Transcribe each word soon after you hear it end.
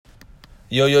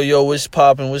Yo, what's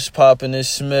poppin'? It's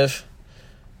Smith.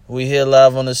 We here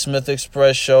live on the Smith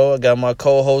Express Show. I got my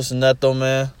co-host, Neto,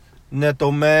 man.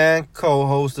 Neto, man,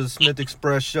 co-host of the Smith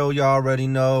Express Show. Y'all already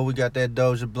know. We got that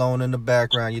Doja blowing in the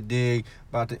background, you dig?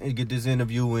 About to get this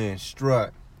interview in.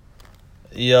 Strut.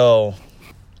 Yo,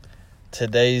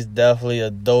 today's definitely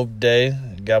a dope day.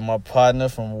 Got my partner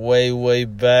from way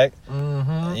back.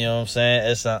 Mm-hmm. You know what I'm saying?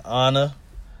 It's an honor.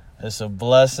 It's a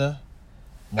blessing.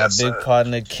 My big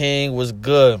partner, King, was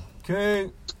good.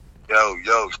 King.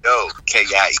 Yo,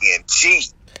 K-I-N-G.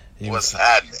 What's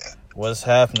happening? What's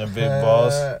happening, big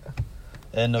boss?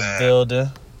 In the building.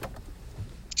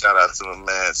 Shout out to my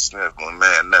man Smith, my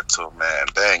man Neto, man.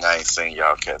 Dang, I ain't seen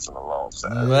y'all cats in a long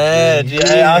time. Man, G,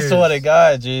 hey, I swear to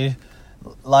God, G.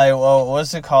 Like, well,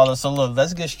 what's it called? So, look,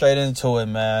 let's get straight into it,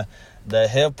 man. The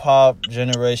hip-hop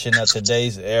generation of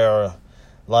today's era,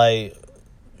 like,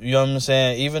 you know what I'm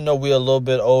saying? Even though we're a little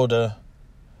bit older,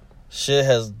 shit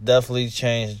has definitely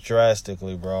changed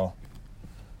drastically, bro.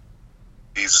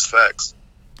 These is facts.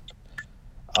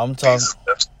 I'm talking...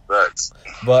 Facts.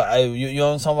 But you know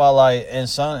what I'm talking about? Like, in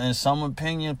some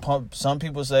opinion, some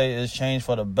people say it's changed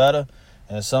for the better,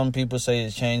 and some people say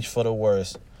it's changed for the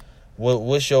worse.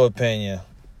 What's your opinion?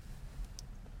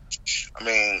 I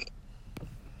mean,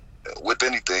 with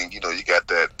anything, you know, you got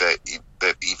that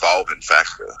evolving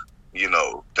factor. You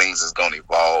know, things is gonna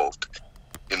evolve.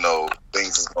 You know,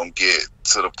 things is gonna get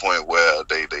to the point where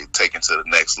they take it to the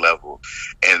next level,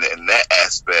 and in that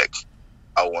aspect,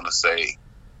 I want to say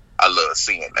I love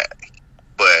seeing that,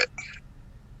 but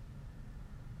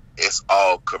it's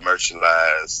all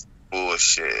commercialized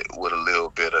bullshit with a little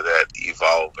bit of that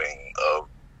evolving of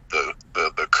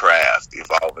the craft,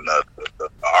 evolving of the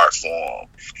art form,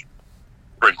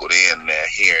 sprinkled in there,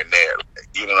 here and there.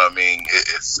 You know what I mean?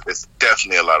 It's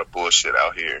definitely a lot of bullshit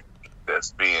out here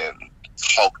that's being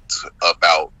talked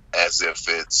about as if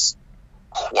it's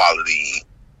quality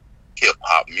hip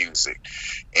hop music,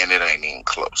 and it ain't even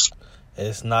close.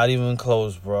 It's not even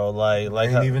close, bro. Like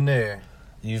ain't even there.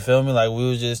 You feel me? Like, we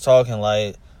was just talking,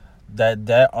 like,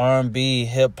 that R&B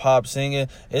hip hop singing.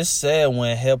 It's sad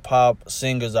when hip hop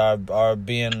singers are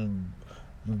being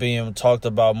talked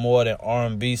about more than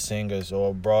R&B singers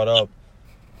or brought up.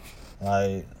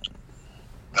 Like,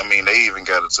 I mean, they even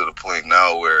got it to the point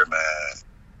now where, man,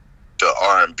 the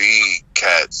R&B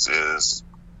cats is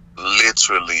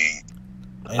literally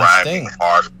rhyming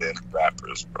harder than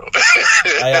rappers, bro.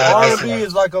 R&B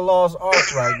is like a lost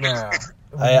art right now.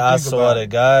 I swear to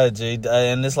God, G.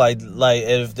 And it's like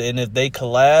if they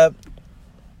collab,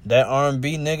 that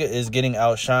R&B nigga is getting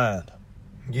outshined.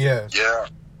 Yes. Yeah.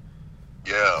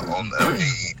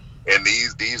 And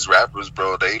these rappers,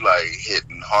 bro, they like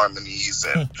hitting harmonies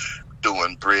and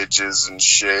doing bridges and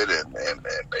shit, and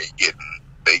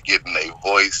they getting a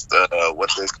voice,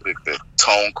 the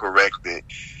tone corrected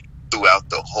throughout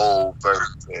the whole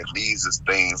verse. And these is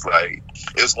things like,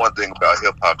 it's one thing about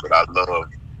hip hop that I love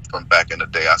from back in the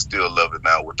day. I still love it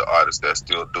now with the artists that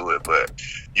still do it, but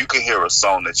you can hear a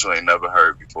song that you ain't never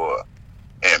heard before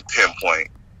and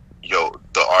pinpoint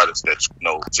the artist that you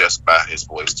know just by his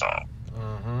voice tone.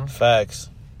 Mm-hmm. Facts.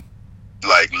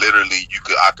 Like, literally,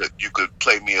 you could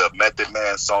play me a Method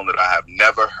Man song that I have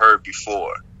never heard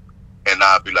before, and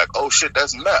I'll be like, oh shit,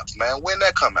 that's Meth, man. When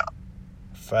that come out?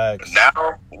 Facts.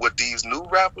 Now with these new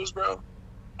rappers, bro,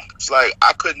 it's like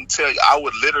I couldn't tell you. I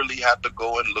would literally have to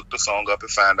go and look the song up and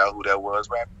find out who that was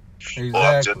rapping.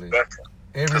 Exactly.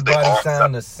 Everybody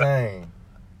sound the same.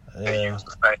 They use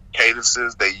the same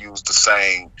cadences. They use the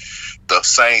same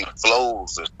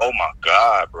flows. Oh my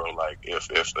God, bro! Like if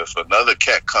another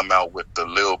cat come out with the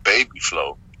Lil Baby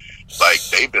flow, like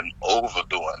they've been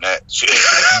overdoing that shit.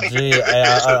 Gee,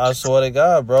 I swear to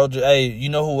God, bro. Hey, you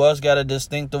know who else got a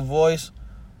distinctive voice?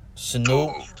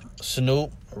 Snoop,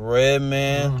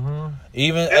 Redman,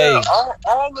 even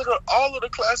all of the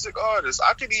classic artists.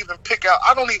 I can even pick out.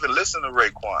 I don't even listen to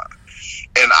Raekwon,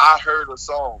 and I heard a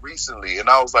song recently, and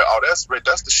I was like, "Oh, that's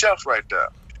the chef right there."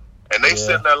 And they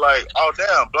sitting there like, "Oh,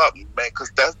 damn, blah, man,"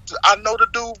 because I know the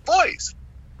dude's voice.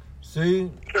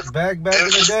 See, back in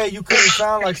the day, you couldn't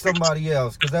sound like somebody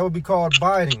else because that would be called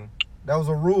biting. That was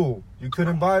a rule. You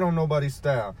couldn't bite on nobody's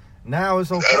style. Now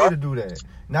it's okay to do that.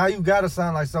 Now you gotta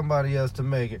sound like somebody else to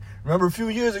make it. Remember a few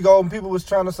years ago when people was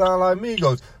trying to sound like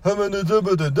Migos? They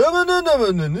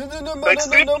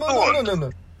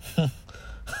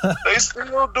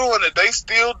still doing it. They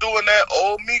still doing that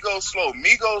old Migos flow.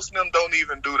 Migos them don't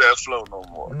even do that flow no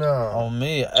more. No. On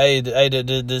me. Hey,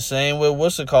 the same with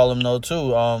what's it call him though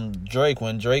too. Drake.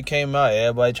 When Drake came out,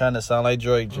 everybody trying to sound like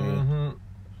Drake. G. Mm-hmm.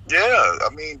 Yeah, I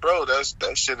mean, bro, that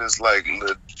shit is like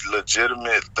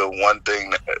legitimate. The one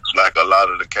thing that, like, a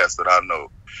lot of the cats that I know,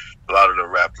 a lot of the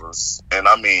rappers, and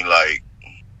I mean like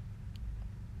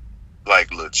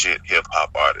legit hip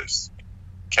hop artists,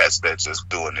 cats that just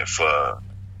doing it for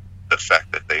the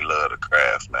fact that they love the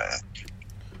craft, man.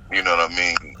 You know what I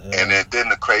mean? Yeah. And then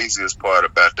the craziest part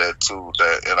about that too,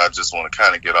 that, and I just want to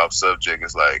kind of get off subject,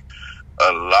 is like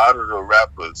a lot of the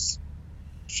rappers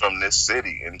from this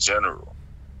city in general,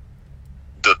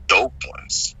 the dope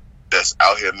ones that's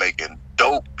out here making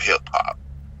dope hip hop,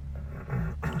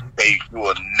 you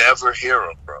will never hear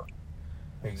them, bro,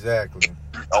 Exactly.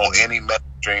 on any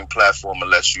mainstream platform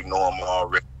unless you know them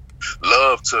already.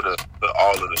 Love to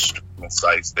all of the streaming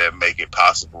sites that make it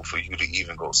possible for you to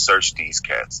even go search these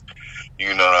cats.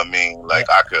 You know what I mean? Like,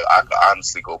 I could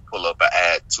honestly go pull up an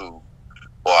ad too,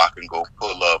 or I can go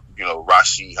pull up,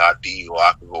 Rashid Hadi, or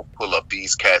I can go pull up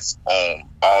these cats on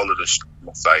all of the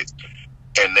streaming sites,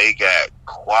 and they got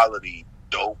quality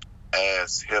dope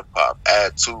ass hip hop.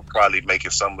 Ad two probably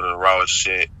making some of the rawest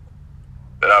shit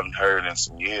that I've heard in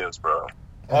some years, bro.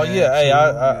 Oh yeah, hey,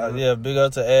 I big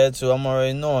up to Ed too. I'm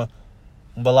already knowing,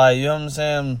 but like, you know what I'm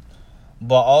saying.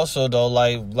 But also though,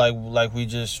 like we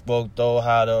just spoke though,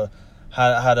 how the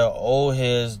old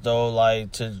heads though,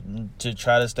 like to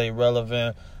try to stay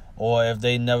relevant, or if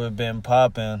they never been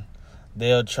popping,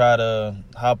 they'll try to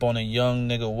hop on a young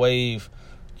nigga wave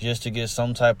just to get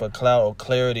some type of clout or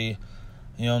clarity.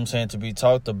 You know what I'm saying, to be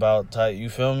talked about. Type, you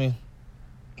feel me?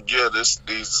 Yeah, these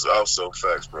is also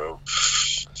facts, bro.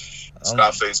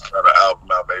 Scarface got an album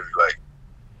out maybe like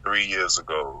 3 years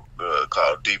ago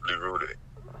called Deeply Rooted,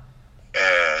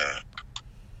 and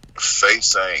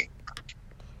Face ain't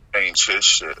his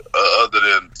shit other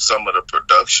than some of the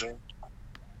production,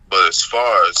 but as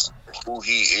far as who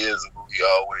he is and who he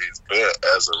always been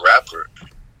as a rapper,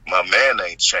 my man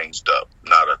ain't changed up,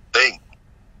 not a thing.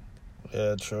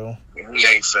 Yeah, true. He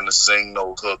ain't finna sing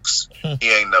no hooks. He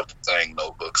ain't never sang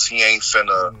no hooks. He ain't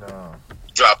finna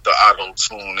drop the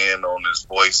auto-tune in on his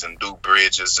voice and do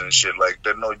bridges and shit like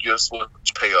that. No, just what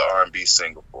you pay a R&B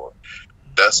singer for.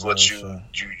 That's what you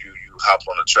hop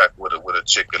on a track with a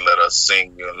chick and let her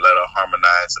sing and let her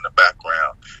harmonize in the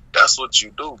background. That's what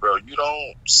you do, bro. You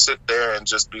don't sit there and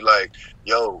just be like,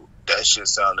 yo, that shit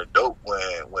sounded dope when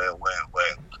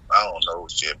I don't know,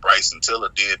 shit, Bryson Tiller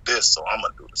did this, so I'm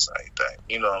gonna do the same thing.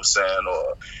 You know what I'm saying?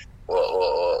 Or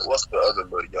what's the other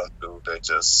little young dude that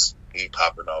just he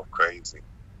popping off crazy?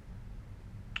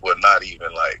 Well, not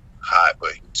even like hot,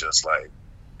 but he just like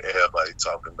everybody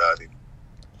talking about him.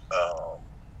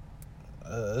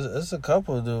 It's a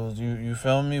couple of dudes, you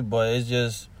feel me? But it's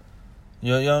just,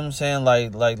 you know what I'm saying?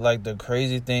 Like the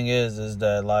crazy thing is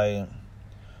that like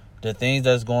the things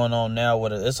that's going on now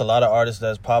it's a lot of artists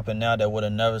that's popping now that would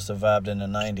have never survived in the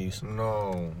 90s.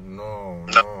 No.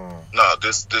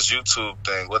 This YouTube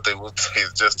thing, what they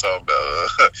just talking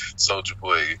about, Soulja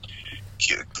Boy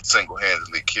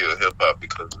single-handedly killed hip hop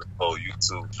because of the whole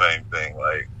YouTube fame thing.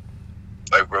 Like,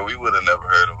 bro, we would have never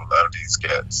heard of a lot of these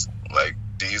cats. Like,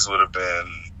 these would have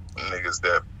been niggas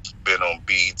that been on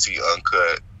BET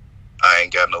Uncut, I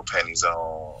ain't got no pennies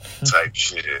on type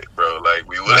shit, bro. Like,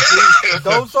 we would. If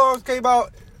those songs came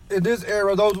out in this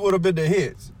era, those would have been the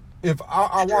hits. If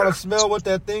I Want to Smell What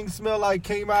That Thing Smell Like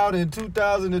came out in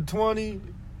 2020,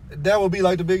 that would be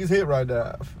like the biggest hit right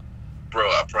now. Bro,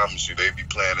 I promise you, they be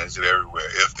playing that shit everywhere.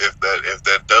 If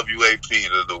that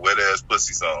WAP, the wet ass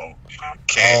pussy song,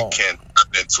 can turn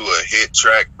into a hit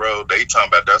track, bro, they talking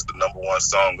about that's the #1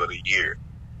 song of the year.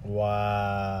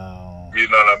 Wow. You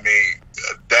know what I mean?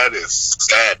 That is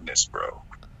sadness, bro.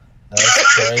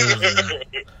 That's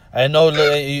crazy. I know.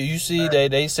 You see,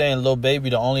 they saying Lil Baby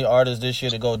the only artist this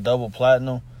year to go double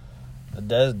platinum.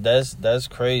 That's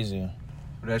crazy.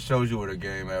 That shows you where the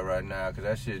game at right now, because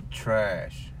that shit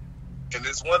trash. And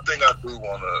there's one thing I do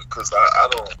wanna, cause I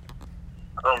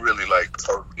don't really like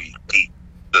totally hate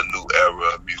the new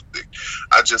era of music.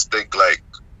 I just think like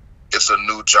it's a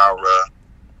new genre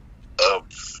of,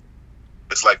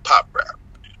 it's like pop rap.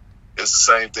 It's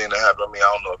the same thing that happened. I mean,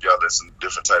 I don't know if y'all listen to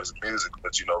different types of music,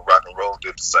 but rock and roll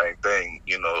did the same thing.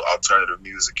 Alternative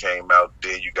music came out.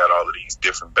 Then you got all of these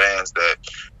different bands that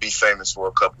be famous for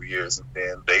a couple years, and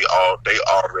then they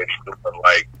already doing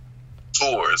like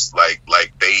tours, like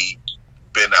they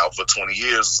been out for 20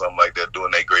 years or something like that,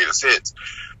 doing their greatest hits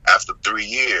after 3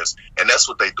 years. And that's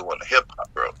what they do in the hip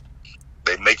hop, bro.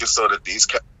 They make it so that these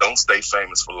cats don't stay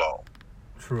famous for long.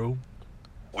 True.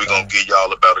 We're going to give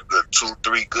y'all about a good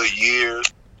 2-3 good years.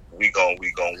 We're gonna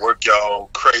work y'all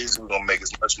crazy. We're going to make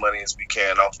as much money as we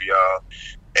can off of y'all.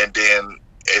 And then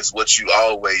it's what you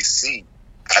always see.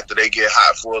 After they get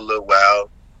hot for a little while,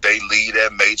 they leave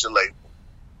that major label.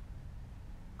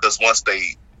 Because once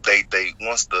they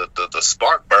once the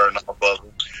spark burn off of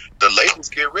them, the labels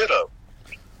get rid of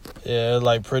them. Yeah,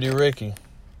 like Pretty Ricky.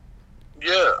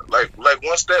 Yeah, like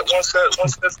once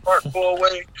that spark go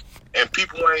away, and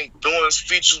people ain't doing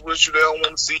features with you, they don't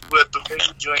want to see you at the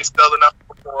venues, you ain't selling out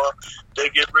before, they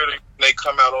get rid of you, and they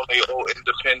come out on their own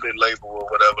independent label or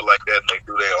whatever like that, and they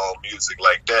do their own music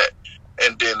like that.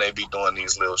 And then they be doing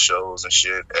these little shows and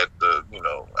shit at the,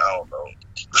 I don't know,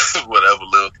 whatever,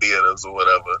 little theaters or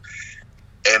whatever.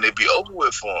 And it be over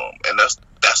with for them. And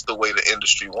that's the way the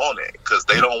industry want it. Because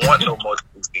they don't want no more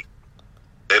music.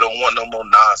 They don't want no more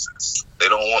Nas's. They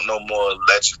don't want no more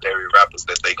legendary rappers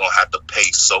that they gonna have to pay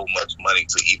so much money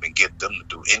to even get them to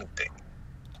do anything.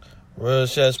 Real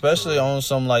shit, especially on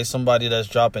somebody that's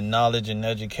dropping knowledge and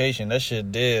education. That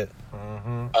shit dead.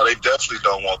 Mm-hmm. Oh, they definitely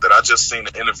don't want that. I just seen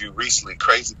an interview recently.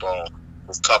 Crazy Bone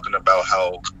was talking about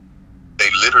how they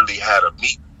literally had a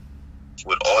meeting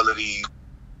with all of these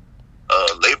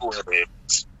label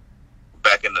heads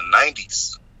back in the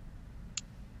 90s.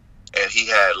 And he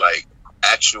had like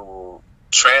actual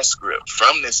transcript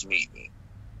from this meeting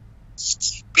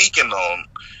speaking on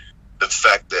the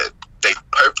fact that they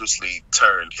purposely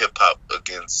turned hip-hop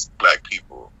against black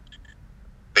people.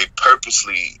 They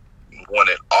purposely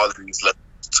wanted all of these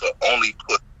labels to only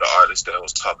put the artists that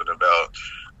was talking about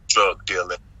drug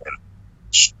dealing and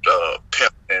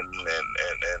pimping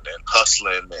and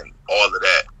hustling and all of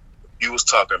that. You was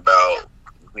talking about,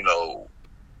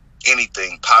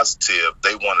 anything positive,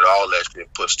 they wanted all that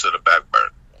shit pushed to the back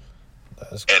burner.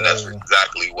 That's crazy. And that's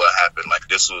exactly what happened. Like,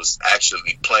 this was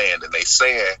actually planned, and they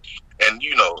saying, and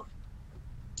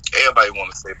everybody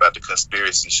want to say about the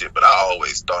conspiracy shit, but I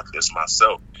always thought this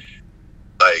myself.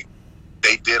 Like,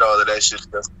 they did all of that shit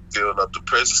just to build up the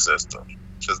prison system,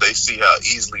 because they see how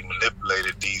easily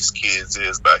manipulated these kids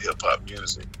is by hip-hop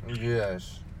music.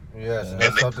 Yes, and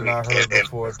that's something I heard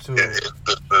before, too.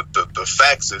 The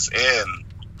facts is in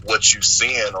what you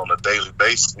seeing on a daily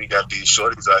basis. We got these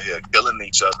shorties out here killing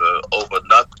each other over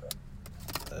nothing.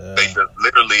 They just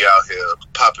literally out here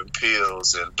popping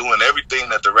pills and doing everything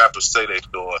that the rappers say they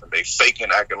doing. They faking,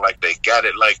 acting like they got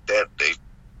it like that. They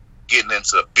getting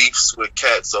into beefs with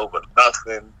cats over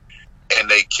nothing, and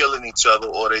they killing each other,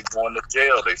 or they going to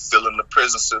jail. They filling the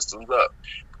prison systems up.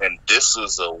 And this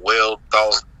was a well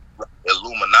thought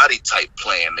Illuminati type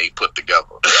plan they put together.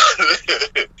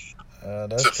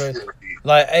 That's crazy.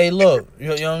 Like, hey, look, you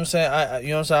know what I'm saying?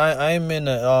 I ain't mean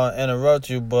to interrupt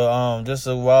you, but just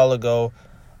a while ago,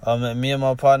 me and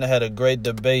my partner had a great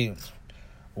debate.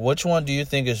 Which one do you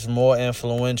think is more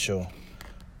influential,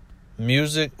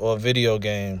 music or video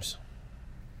games?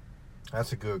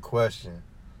 That's a good question.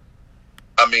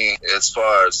 I mean, as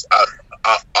far as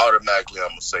I automatically, I'm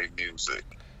gonna say music.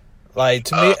 Like,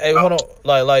 to me, hey, hold on.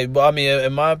 I mean,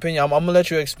 in my opinion, I'm gonna let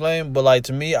you explain, but like,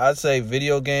 to me, I'd say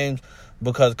video games,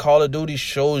 because Call of Duty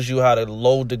shows you how to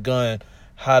load the gun,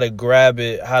 how to grab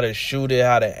it, how to shoot it,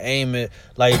 how to aim it.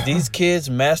 Like, these kids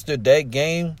mastered that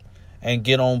game and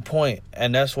get on point,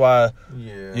 and that's why.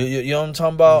 Yeah. You know what I'm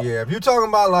talking about? Yeah. If you're talking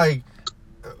about like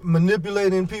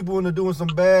manipulating people into doing some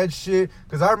bad shit,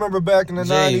 because I remember back in the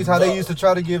 90s how they used to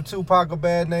try to give Tupac a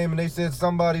bad name, and they said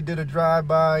somebody did a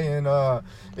drive-by, and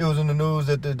it was in the news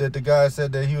that the guy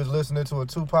said that he was listening to a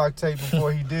Tupac tape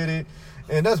before he did it.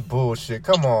 And that's bullshit.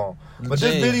 Come on. But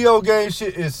this video game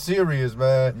shit is serious,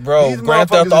 man. Bro, these Grand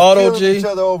Theft motherfuckers Auto, is killing each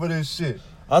other over this shit.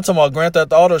 I'm talking about Grand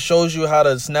Theft Auto shows you how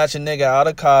to snatch a nigga out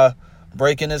of car,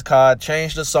 break in his car,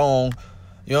 change the song.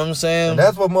 You know what I'm saying? And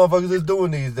that's what motherfuckers is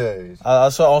doing these days. I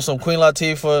saw on some Queen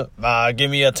Latifah,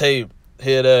 give me a tape.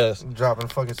 Here it is. Dropping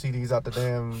fucking CDs out the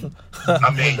damn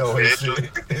I mean, window and shit.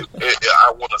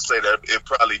 I want to say that it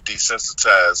probably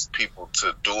desensitized people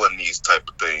to doing these type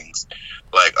of things.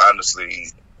 Like, honestly,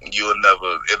 it'll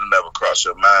never cross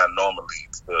your mind normally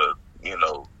to,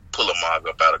 pull a mug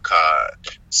up out of a car,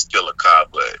 steal a car,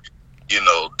 but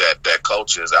that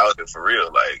culture is out there for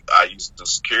real. Like, I used to do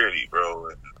security, bro,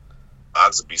 and I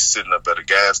used to be sitting up at a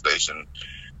gas station,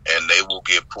 and they will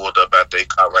get pulled up at their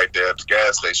car right there at the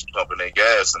gas station, pumping their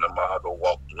gas, and the mug will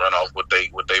run off with they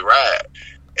ride,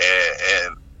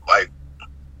 and like,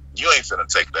 you ain't finna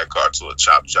take that car to a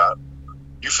chop shop.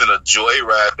 You finna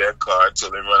joyride that car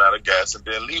until they run out of gas and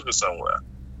then leave it somewhere.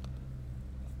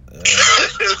 Yeah.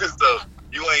 So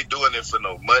you ain't doing it for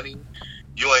no money.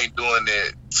 You ain't doing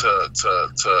it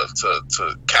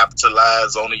to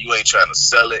capitalize on it. You ain't trying to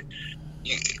sell it.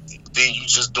 Then you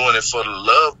just doing it for the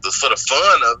love, for the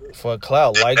fun of it. For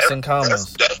clout, likes and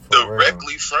comments. That's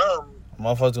directly from.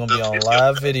 Motherfuckers gonna be on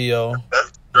live video.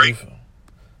 That's great.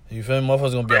 You feel me?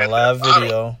 Motherfuckers gonna be on live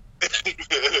video.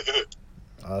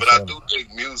 But I do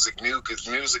think music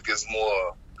is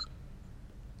more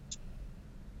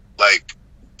like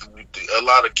a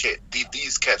lot of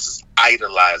these cats is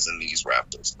idolizing these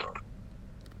rappers, bro.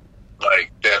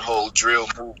 Like that whole drill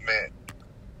movement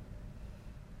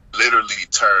literally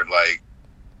turned like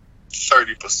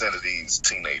 30% of these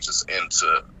teenagers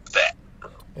into that.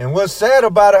 And what's sad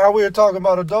about it, how we were talking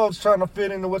about adults trying to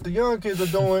fit into what the young kids are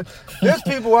doing, there's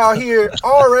people out here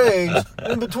our age,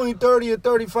 in between 30 and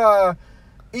 35,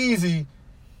 easy,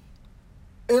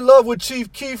 in love with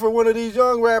Chief Keef or one of these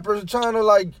young rappers and trying to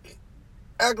like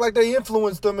act like they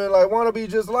influenced them and like want to be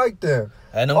just like them.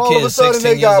 And them all kids of a sudden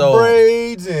they got old.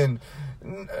 braids and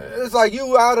it's like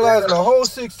you idolizing a whole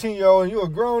 16-year-old and you a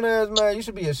grown-ass man. You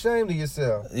should be ashamed of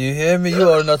yourself. You hear me? You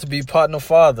old enough to be partner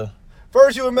father.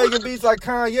 First you were making beats like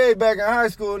Kanye back in high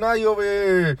school. Now you over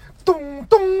here, dum,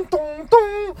 dum, dum,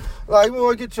 dum. Like,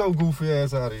 boy, get your goofy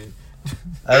ass out of here.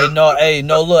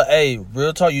 Look,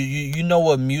 real talk. You know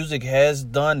what music has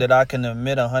done that I can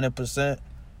admit 100%?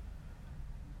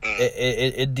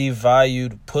 It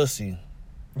devalued pussy.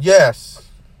 Yes.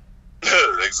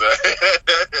 Exactly.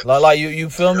 Like you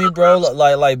feel me, bro?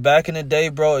 Like back in the day,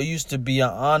 bro, it used to be an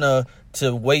honor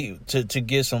to wait to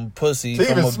get some pussy.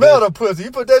 To even smell the pussy.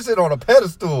 You put that shit on a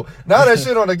pedestal. Now that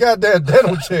shit on a goddamn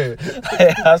dental chair.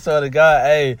 Hey, I swear to God,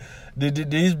 hey,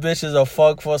 these bitches are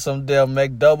fuck for some damn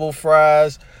McDouble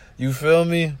fries. You feel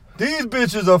me? These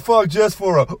bitches are fuck just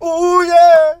for a ooh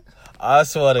yeah. I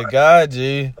swear to God,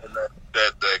 G.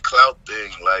 That clout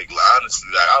thing, like honestly,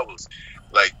 like I was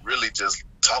like really just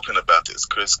talking about this,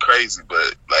 Chris, crazy,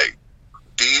 but like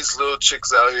these little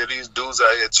chicks out here, these dudes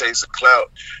out here chasing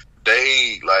clout,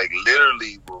 they like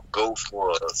literally will go for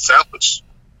a sandwich.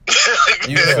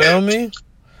 You feel me?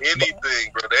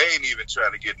 Anything, bro. They ain't even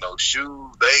trying to get no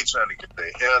shoes. They ain't trying to get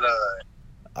their hair done.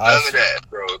 None of that,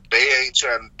 bro. They ain't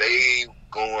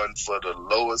going for the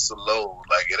lowest of low.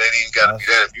 Like it ain't even gotta be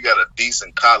that. If you got a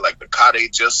decent car, like the car they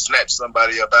just snatched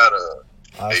somebody up out of,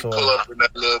 they pull up in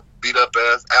that little beat up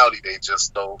ass Audi they just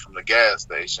stole from the gas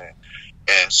station,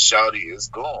 and Shawty is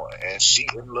going, and she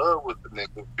in love with the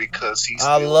nigga because he's.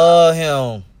 I love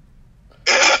him.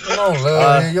 You don't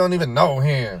love him. You don't even know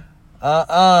him.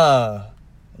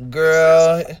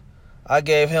 Girl, I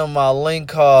gave him my link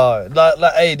card.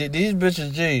 Like, hey, these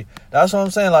bitches, G. That's what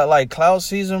I'm saying. Like clout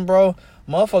season, bro.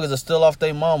 Motherfuckers are still off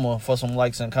their mama for some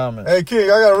likes and comments. Hey,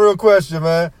 King, I got a real question,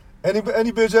 man. Any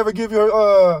bitch ever give you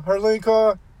her link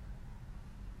card?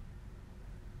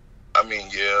 I mean,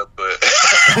 yeah, but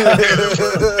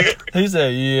he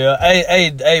said, yeah.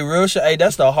 Hey, real shit. Hey,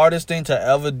 that's the hardest thing to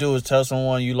ever do is tell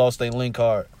someone you lost their link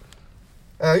card.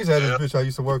 I used to have this bitch I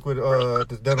used to work with at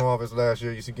this dental office last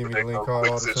year. Used to give me the link card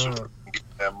all the time.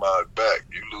 That mug back,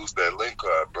 you lose that link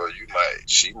card, bro.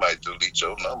 She might delete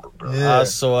your number, bro. Yeah. I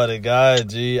swear to God,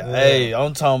 G. Yeah. Hey,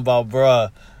 I'm talking about, bro.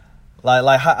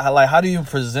 Like how do you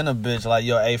present a bitch like,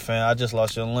 yo, hey, fam, I just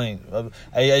lost your link.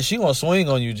 Hey, she gonna swing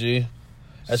on you, G.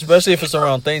 Especially if it's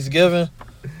around Thanksgiving.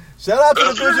 Shout out to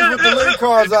the bitches with the link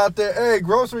cards out there. Hey,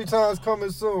 grocery time's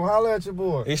coming soon. Holla at your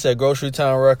boy. He said Grocery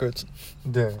Time Records.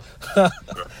 Damn. It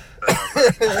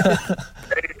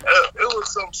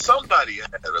was somebody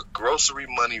had a Grocery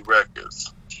Money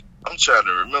Records. I'm trying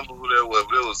to remember who that was,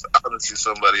 but it was honestly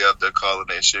somebody out there calling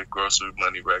that shit Grocery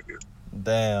Money Records.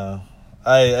 Damn.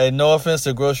 Hey, no offense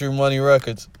to Grocery Money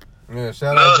Records. Yeah,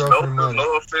 shout out Grocery Money.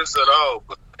 No offense at all,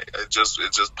 but it just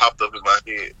popped up in my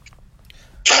head.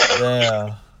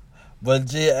 Damn. But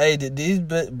G, hey, these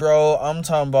bro, I'm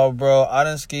talking about, bro, I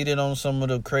done skeeted on some of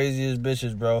the craziest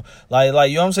bitches, bro. Like,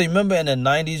 you know what I'm saying? Remember in the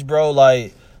 90s, bro,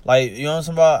 like, you know what I'm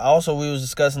saying about? Also, we was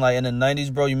discussing, like, in the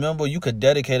 90s, bro, you remember you could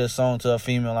dedicate a song to a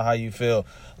female and how you feel.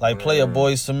 Like, play a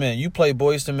Boys to Men. You play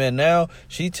Boys to Men now,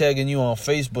 she tagging you on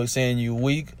Facebook saying you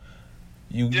weak.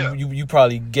 You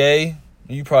probably gay.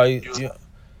 You probably, you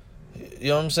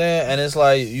know what I'm saying? And it's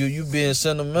like, you being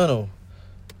sentimental.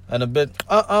 And a bit,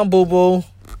 boo-boo.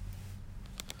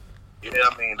 Yeah,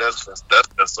 I mean, that's just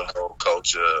a whole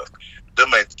culture.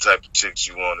 Them ain't the type of chicks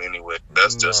you want anyway.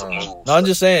 That's just a move. No, I'm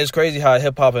just saying it's crazy how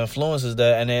hip hop influences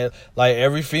that, and it, like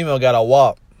every female got a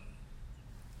wop.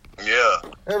 Yeah.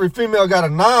 Every female got a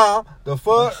knob. The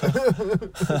fuck?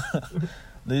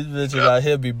 These bitches out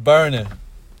here be burning.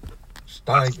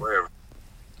 Stank.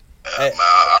 I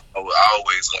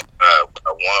always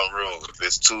one rule: if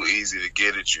it's too easy to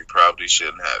get it, you probably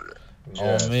shouldn't have it.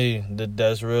 Yes. On me,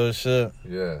 that's real shit.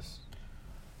 Yes.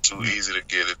 Too easy to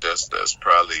get it. That's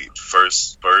probably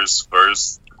first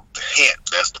hint.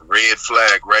 That's the red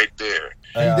flag right there.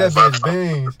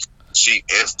 She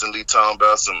instantly talking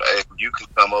about some. Hey, you can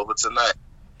come over tonight.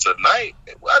 Tonight?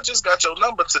 Well, I just got your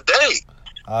number today.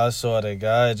 I saw that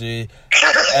guy, G.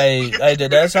 Hey,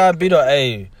 that's how it be though.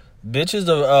 Hey, bitches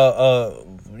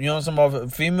you know what I'm talking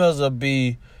about? Females will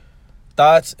be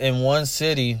thoughts in one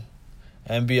city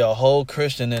and be a whole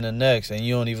Christian in the next, and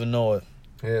you don't even know it.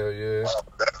 Hell yeah.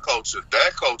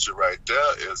 That culture right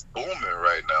there is booming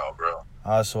right now, bro.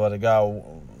 I swear to God,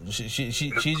 she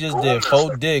just did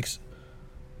 4 dicks,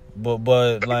 but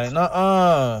like,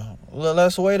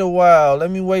 let's wait a while. Let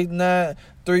me wait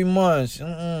 3 months.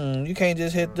 You can't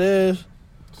just hit this.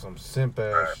 Some simp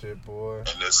ass shit, boy.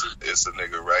 And it's a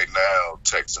nigga right now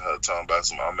texting her talking about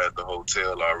some. I'm at the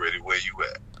hotel already. Where you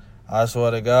at? I swear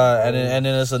to God, and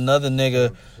then it's another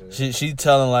nigga. She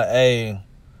telling like, hey,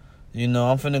 you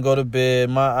know, I'm finna go to bed.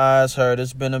 My eyes hurt.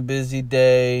 It's been a busy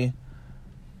day.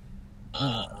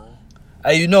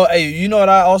 Hey, you know what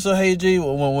I also hate, G?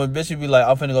 When bitch be like,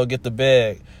 I'm finna go get the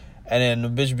bag, and then the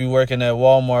bitch be working at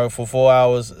Walmart for 4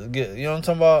 hours. You know what I'm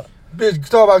talking about? Bitch,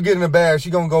 talk about getting a bag. She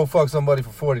gonna go fuck somebody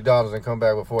for $40 and come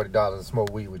back with $40 and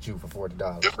smoke weed with you for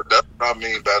 $40. Yeah, but that's what I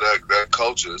mean by that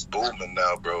culture is booming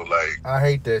now, bro. Like, I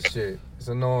hate that shit. It's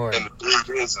annoying. And the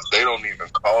thing is they don't even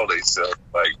call themselves,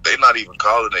 like, they not even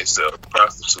calling themselves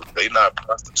prostitutes. They not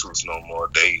prostitutes no more.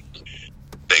 They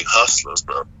hustlers,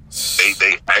 bro.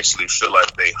 They actually feel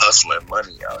like they hustling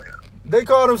money out here. They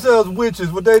call themselves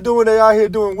witches. What they doing? They out here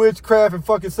doing witchcraft and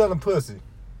fucking selling pussy.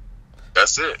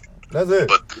 That's it. That's it.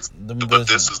 But this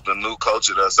is the new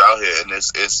culture that's out here, and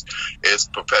it's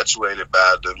perpetuated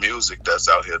by the music that's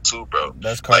out here too, bro.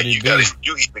 That's Cardi like, B.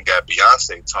 You even got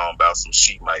Beyonce talking about some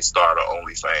she might start her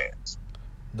OnlyFans.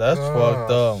 That's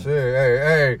fucked up. Shit.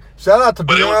 Hey, shout out to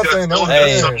Beyonce. It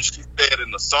was something she said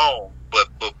in the song, but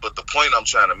the point I'm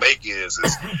trying to make is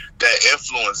that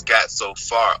influence got so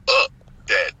far up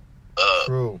that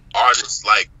artists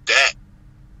like that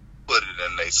put it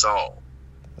in their song.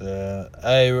 Yeah.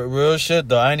 Hey, real shit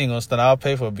though. I ain't even gonna stand. I'll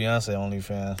pay for a Beyonce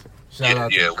OnlyFans.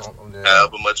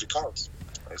 However much it costs.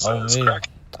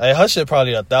 Hey, her shit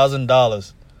probably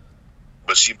 $1,000.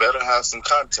 But she better have some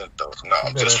content though. No,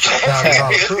 I'm just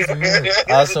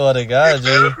I swear to God, it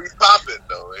better be popping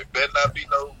though. It better not be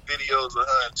no videos of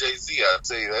her and Jay-Z. I'll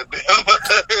tell you that.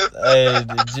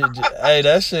 Hey,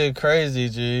 that shit crazy,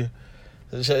 G.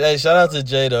 Hey, shout out to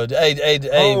Jay though.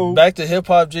 Hey, back to hip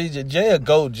hop, G. Jay a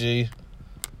goat, G.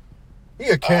 He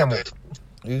a camel.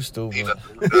 You stupid. He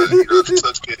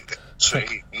took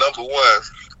it. Number one,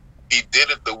 he did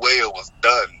it the way it was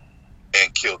done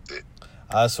and killed it.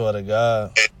 I swear to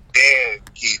God. And then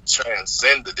he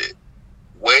transcended it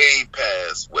way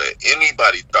past where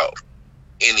anybody thought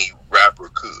any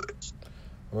rapper could.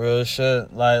 Real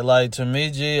shit. Like to me,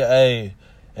 G, hey,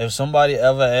 if somebody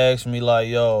ever asks me like,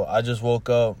 yo, I just woke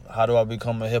up, how do I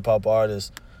become a hip hop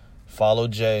artist? Follow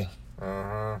Jay.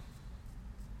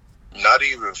 Not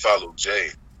even follow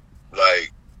Jay.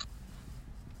 Like,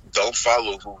 don't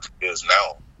follow who he is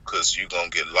now, because you're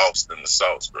going to get lost in the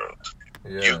sauce, bro.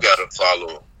 Yeah. You got to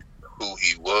follow who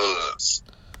he was.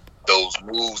 Those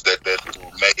moves that dude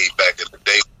made back in the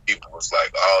day, people was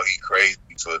like, oh, he crazy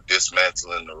for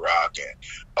dismantling the Rock, and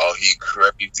oh, he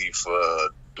crazy for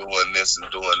doing this and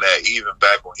doing that. Even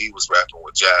back when he was rapping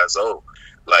with Jazz-O,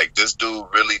 like, this dude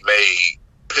really made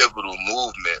pivotal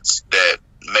movements that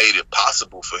made it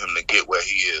possible for him to get where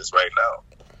he is right now.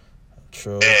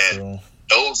 True.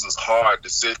 Those is hard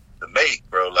decisions to make,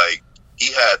 bro. Like,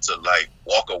 he had to, like,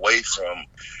 walk away from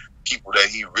people that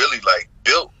he really, like,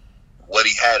 built what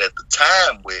he had at the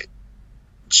time with,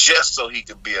 just so he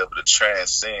could be able to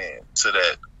transcend to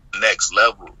that next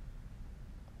level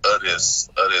of this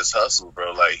hustle,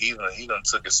 bro. Like, he done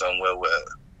took it somewhere where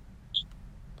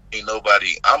ain't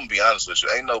nobody, I'm gonna be honest with you,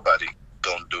 ain't nobody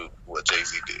gonna do what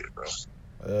Jay-Z did, bro.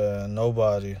 Yeah,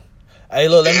 nobody. Hey,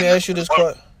 look, let me ask you this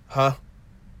question. Huh?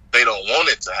 They don't want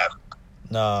it to happen.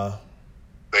 Nah.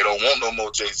 They don't want no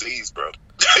more Jay-Z's, bro.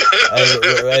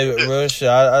 hey, real shit,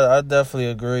 I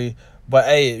definitely agree. But,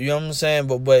 hey, you know what I'm saying?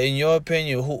 But in your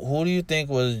opinion, who do you think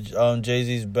was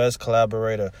Jay-Z's best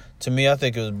collaborator? To me, I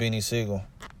think it was Beanie Sigel.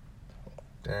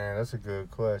 Damn, that's a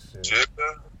good question. To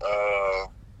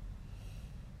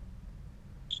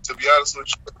be honest with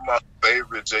you, my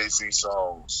favorite Jay-Z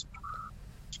songs,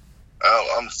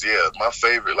 my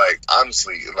favorite, like,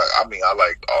 honestly, like, I mean, I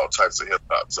like all types of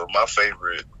hip-hop, so my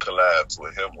favorite collabs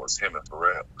with him was him and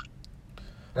Pharrell.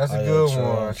 That's a good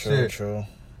one. True.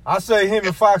 I say him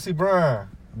and Foxy Brown.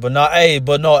 But no,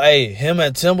 him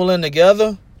and Timbaland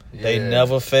together, they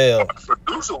never failed.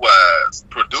 Producer-wise,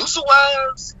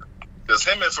 because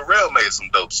him and Pharrell made some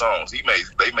dope songs. They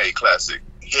made classic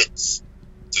hits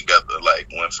together, like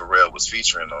when Pharrell was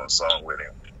featuring on a song with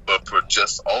him. But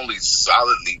just only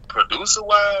solidly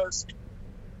producer-wise,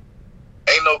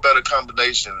 ain't no better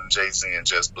combination than Jay-Z and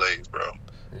Just Blaze, bro.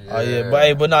 Oh yeah,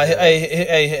 but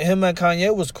him and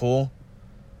Kanye was cool.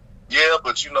 Yeah,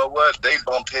 but you know what? They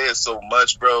bumped heads so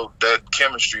much, bro. That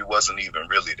chemistry wasn't even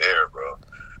really there, bro.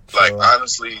 Like,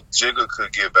 honestly, Jigga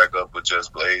could get back up with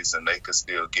Just Blaze, and they could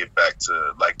still get back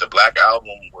to, like, the Black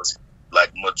Album was,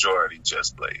 like, majority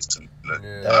Just Blaze.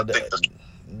 Yeah,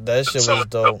 that shit was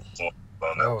dope.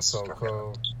 That was so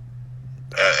cool.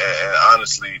 And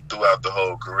honestly, throughout the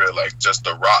whole career, like, just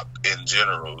The Rock in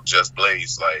general, Just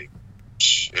Blaze, like,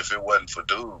 if it wasn't for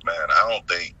Dude, man, I don't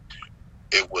think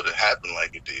it would have happened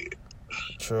like it did.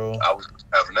 True. I was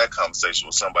having that conversation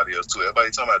with somebody else too.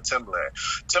 Everybody talking about Timbaland.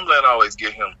 Timbaland always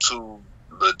give him 2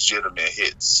 legitimate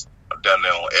hits down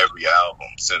there on every album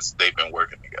since they've been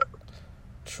working together.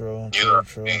 True. You know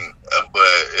what I mean?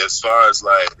 But as far as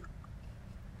like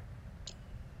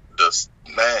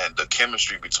the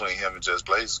chemistry between him and Just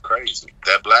Blaze is crazy.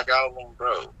 That Black Album,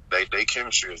 bro, they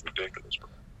chemistry is ridiculous, bro.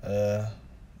 Yeah.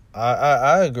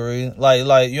 I agree. Like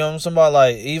you know what I'm saying about,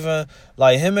 like, even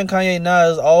like him and Kanye now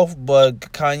is off, but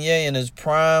Kanye in his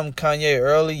prime, Kanye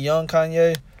early, young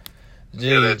Kanye. Gee.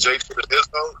 Yeah, that J to the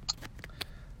Disco.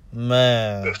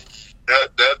 Man.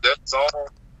 That song,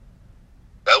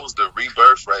 that was the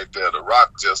rebirth right there. The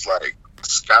Rock just like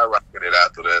skyrocketed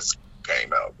after that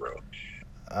came out, bro.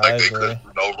 Like they couldn't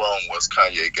do no wrong once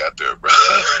Kanye got there, bro.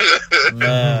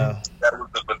 Man.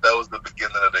 That was the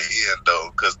beginning of the end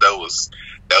though, because that was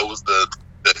the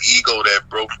ego that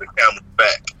broke the camel's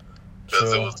back.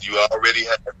 Because it was, you already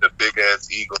had the big ass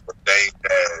ego of Dame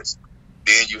Dash,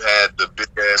 then you had the big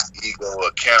ass ego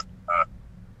of Cameron,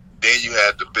 then you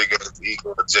had the big ass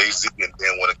ego of Jay-Z, and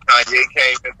then when Kanye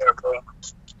came in there, bro,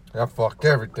 that fucked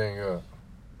everything up.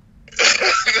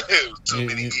 It was too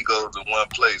many egos in one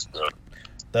place, bro.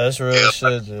 That's real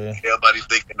shit, dude. Everybody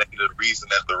thinking they the reason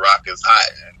that The Rock is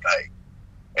hot,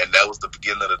 and that was the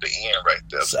beginning of the end right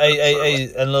there. So,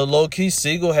 hey, and low key,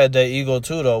 Siegel had that ego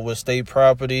too, though, with State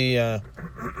Property and.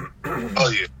 Oh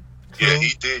yeah,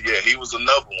 he did. Yeah, he was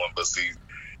another one, but see,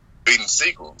 beating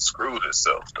Siegel screwed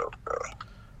himself though, bro.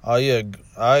 Oh yeah,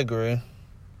 I agree.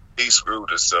 He screwed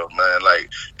himself, man. Like,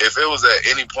 if it was at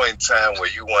any point in time where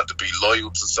you wanted to be loyal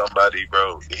to somebody,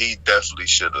 bro, he definitely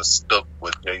should have stuck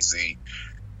with Jay-Z.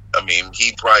 I mean,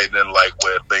 he probably didn't like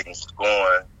where things were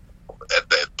going at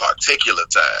that particular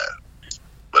time.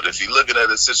 But if you're looking at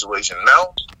the situation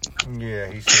now,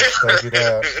 yeah, he should stuck it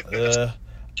out. Yeah.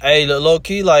 Hey, low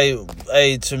key, like,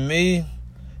 hey, to me,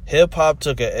 hip hop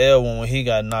took an L when he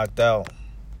got knocked out.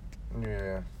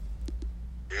 Yeah.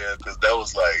 Yeah, because that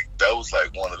was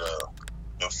like one of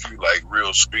the few like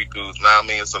real street dudes. Now I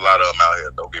mean, it's a lot of them out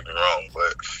here. Don't get me wrong,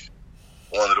 but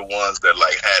one of the ones that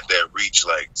like had that reach,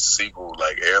 like Siegel,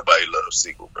 like everybody loves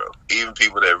Siegel, bro. Even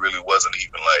people that really wasn't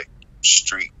even like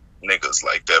street niggas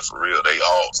like that for real, they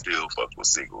all still fuck with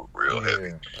Siegel real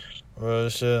heavy. Real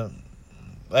shit.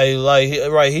 Hey,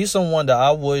 like, he's someone that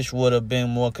I wish would have been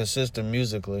more consistent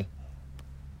musically.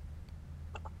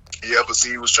 Yeah, but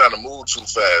see, he was trying to move too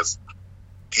fast.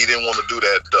 He didn't want to do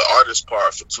the artist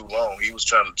part for too long. He was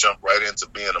trying to jump right into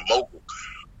being a mogul.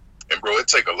 And bro, it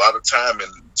take a lot of time in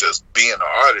just being an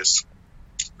artist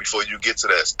before you get to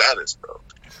that status, bro.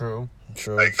 True.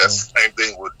 Like, that's the same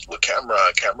thing with Cameron.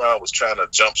 Cameron was trying to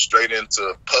jump straight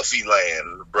into Puffy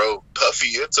land, bro. Puffy,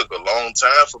 it took a long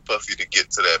time for Puffy to get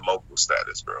to that mogul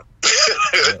status, bro.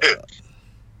 Yeah.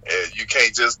 And you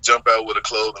can't just jump out with a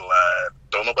clothing line.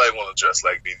 Don't nobody want to dress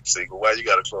like Diddy Siegel. Why you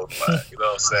got a clothing line? You know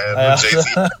what I'm saying? But Jay-Z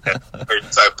had a certain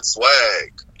type of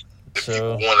swag. If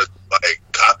people want to like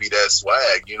copy that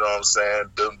swag, you know what I'm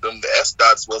saying? Them the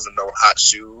S-Dots wasn't no hot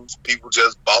shoes. People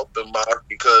just bought them out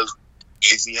because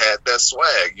Jay-Z had that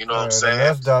swag. You know what I'm saying? The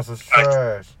S-Dots was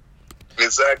trash.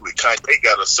 Exactly. Kanye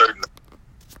got a certain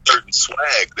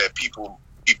swag that people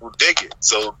dig it,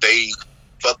 so they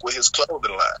fuck with his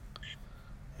clothing line.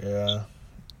 Yeah.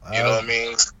 You know what I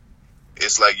mean?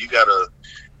 It's like you gotta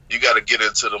get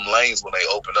into them lanes when they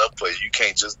open up for you. You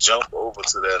can't just jump over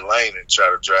to that lane and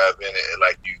try to drive in it and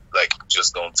like you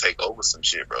just gonna take over some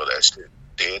shit, bro. That shit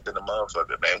dead to the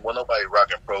motherfucker. Man, wasn't nobody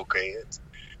rocking pro kids.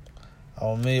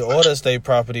 On me, or the State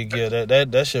Property gear.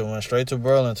 That shit went straight to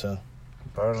Burlington.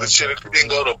 The shit, if you didn't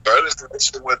go to Burlington, that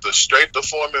shit went straight to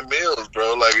Foreman Mills,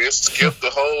 bro. Like, it skipped the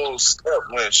whole step,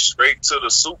 went straight to the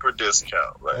super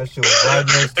discount. Like, that shit was right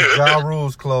next to Ja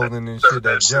Rule's clothing and shit,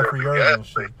 that Jeffrey Irvin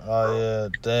shit. Oh, yeah,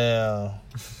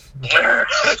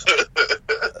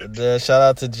 damn. Shout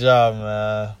out to Ja,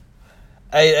 man.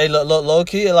 Hey, low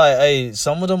key, like, hey,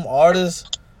 some of them artists,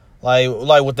 like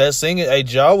with that singing, hey,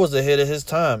 Ja was ahead of his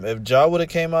time. If Ja would have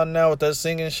came out now with that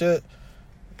singing shit,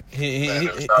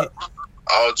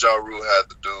 all Ja Rule had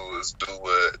to do is do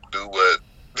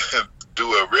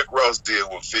what Rick Ross did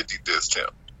when 50 dissed him.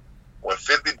 when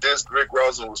 50 dissed Rick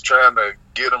Ross and was trying to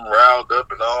get him riled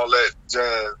up and all that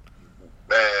jazz,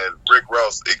 man, Rick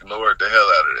Ross ignored the hell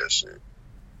out of that shit.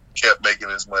 Kept making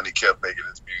his money, kept making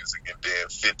his music, and then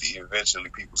 50, eventually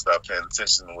people stopped paying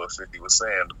attention to what 50 was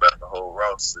saying about the whole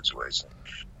Ross situation.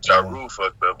 Ja Rule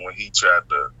fucked up when he tried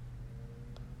to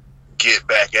get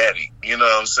back at him. You know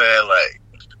what I'm saying? Like,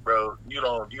 bro, you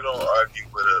don't argue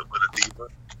with a diva.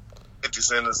 50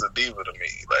 Cent is a diva to me.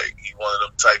 Like, he one of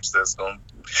them types that's gonna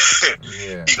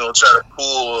he gonna try to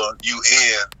pull you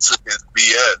in to his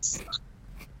BS,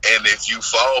 and if you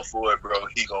fall for it, bro,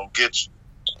 he gonna get you.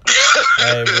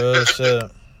 Hey, real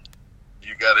shit.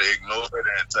 You gotta ignore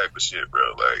that type of shit, bro.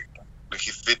 Like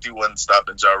 50 wasn't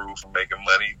stopping Ja Rule from making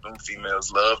money. Them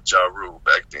females loved Ja Rule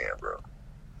back then, bro.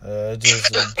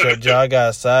 Ja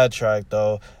got sidetracked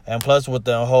though, and plus with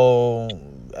the whole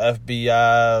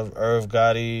FBI, Irv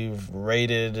Gotti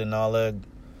raided and all that,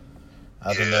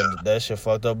 I think that shit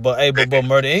fucked up. But hey, but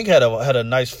Murder Inc. had a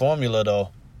nice formula though.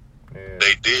 Yeah.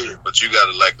 They did, but you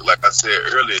gotta like I said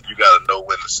earlier, you gotta know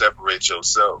when to separate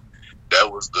yourself.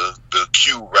 That was the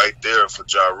cue right there for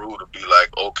Ja Rule to be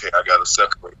like, okay, I gotta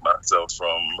separate myself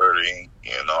from Murder Inc.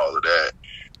 and all of that.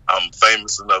 I'm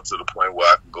famous enough to the point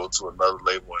where I can go to another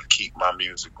label and keep my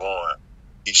music going.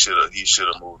 He should have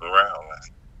moved around, man.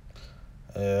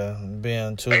 Yeah,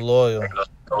 being too loyal. Ain't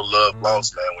no love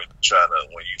lost, man. When you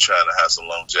trying to have some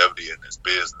longevity in this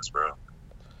business, bro.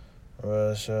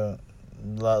 Real shit.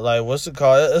 Like what's it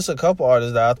called? It's a couple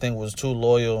artists that I think was too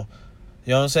loyal.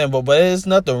 You know what I'm saying? But it's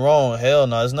nothing wrong. Hell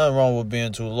no, there's nothing wrong with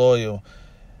being too loyal.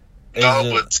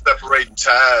 But separating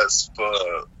ties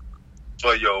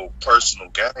for your personal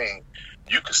gain,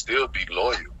 you can still be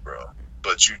loyal, bro.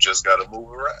 But you just gotta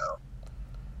move around.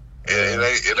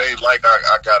 It ain't like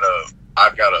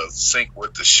I gotta sync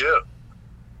with the ship.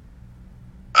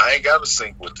 I ain't gotta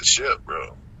sync with the ship,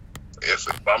 bro. If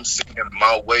I'm singing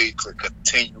my way to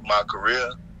continue my career,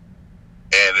 and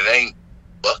it ain't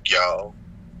fuck y'all,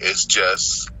 it's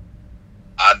just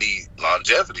I need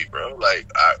longevity, bro.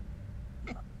 Like I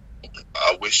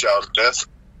wish y'all the best,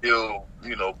 still,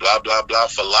 blah blah blah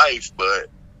for life,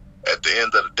 but at the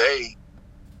end of the day,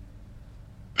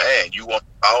 man, you want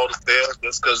all the sales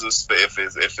just because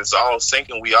if it's all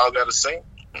syncing, we all gotta sync?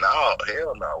 No,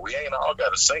 hell no, we ain't all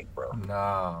gotta sync, bro.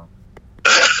 Nah.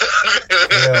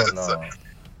 Hell no.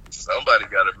 Somebody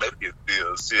gotta make it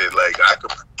feel shit. Like I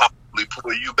could possibly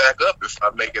pull you back up if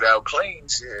I make it out clean,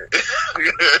 shit.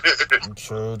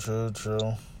 True.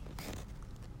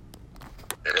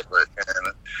 Yeah, but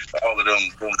man, all of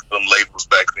them labels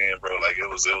back then, bro, like it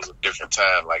was a different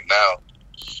time. Like now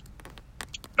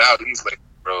these labels,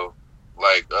 bro,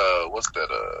 like what's that?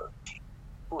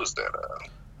 Who is that?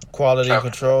 Quality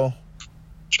Control.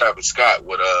 Travis Scott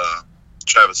with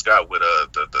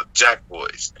the Jack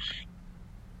Boys.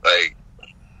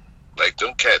 Like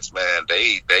them cats, man,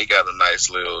 they got a nice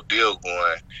little deal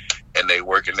going, and they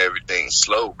working everything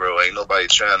slow, bro. Ain't nobody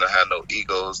trying to have no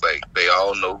egos. Like they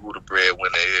all know who the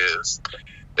breadwinner is.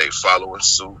 They following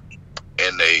suit,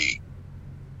 and they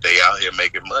out here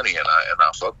making money, and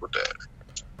I fuck with that.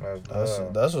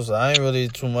 That's what's. I ain't really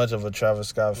too much of a Travis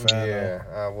Scott fan. Yeah,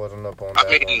 I wasn't up on that.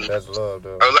 I mean, that's love,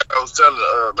 though. Like I was telling,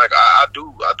 I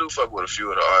do fuck with a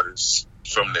few of the artists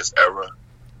from this era,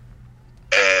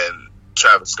 and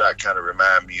Travis Scott kind of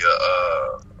remind me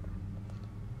of.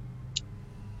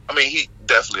 I mean, he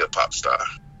definitely a pop star,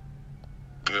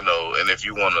 And if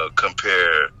you want to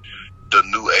compare the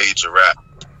new age of rap,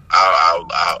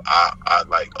 I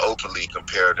like openly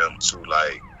compare them to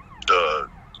like the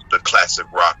classic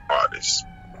rock artists,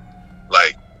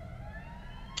 like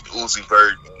Uzi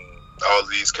Vert and all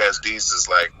these cats. These is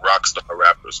like rock star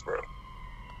rappers, bro.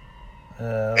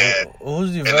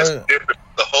 Uzi Vert,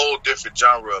 it's a whole different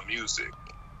genre of music.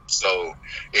 So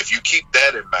if you keep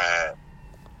that in mind,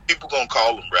 people gonna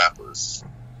call them rappers.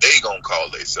 They gonna call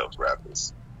themselves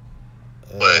rappers,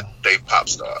 but they pop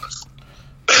stars.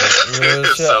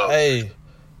 So, hey,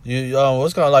 you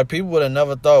what's kind of like people would have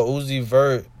never thought Uzi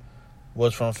Vert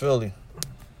was from Philly.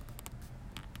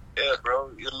 Yeah,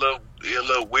 bro, you're a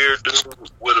little weird dude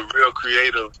with a real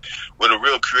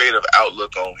creative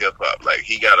outlook on hip hop. Like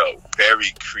he got a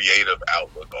very creative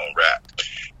outlook on rap,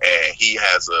 and he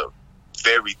has a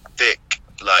very thick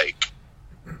like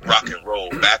rock and roll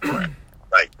background.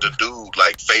 Like the dude,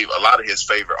 like a lot of his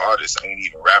favorite artists ain't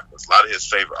even rappers. A lot of his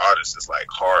favorite artists is like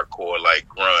hardcore, like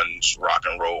grunge rock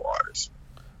and roll artists.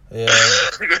 Yeah,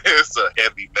 it's a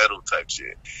heavy metal type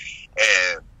shit.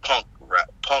 And punk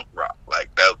rock,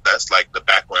 like that's like the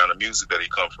background of music that he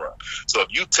comes from. So if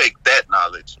you take that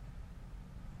knowledge,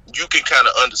 you can kind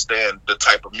of understand the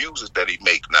type of music that he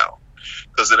make now.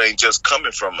 because it ain't just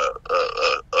coming from a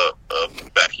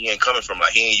back. He ain't coming from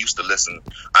like he ain't used to listen.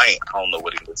 I don't know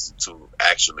what he listened to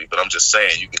actually, but I'm just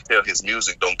saying you can tell his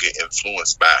music don't get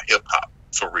influenced by hip hop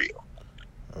for real.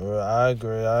 I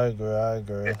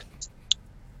agree.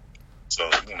 So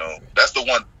that's the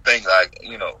one thing I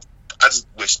just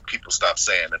wish people stopped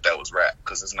saying that was rap,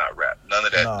 because it's not rap. None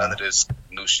of that, none of this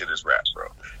new shit is rap, bro.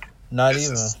 Not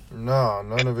even. No,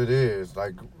 none of it is.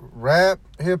 Like, rap,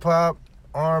 hip-hop,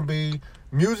 R&B,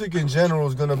 music in general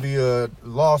is going to be a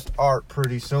lost art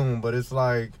pretty soon, but it's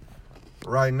like,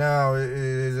 right now,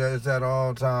 it's at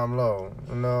all-time low.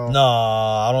 No,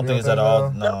 I don't think it's at all.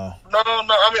 No. No.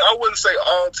 I mean, I wouldn't say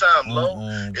all-time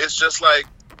low. It's just like,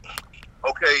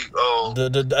 okay.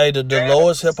 The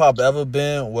lowest hip-hop ever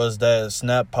been was that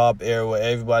snap pop era where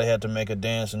everybody had to make a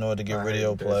dance in order to get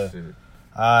radio play.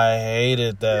 I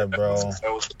hated that, bro.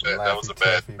 That was a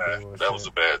bad time. That was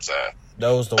a bad time. That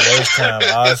was the worst time.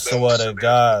 I swear to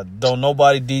God. Don't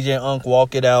nobody DJ Unk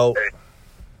walk it out. Hey,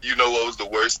 you know what was the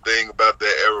worst thing about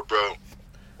that era, bro?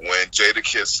 When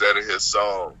Jadakiss said in his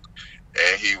song,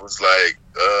 and he was like,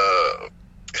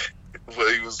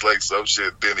 well, he was like some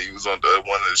shit. Then he was on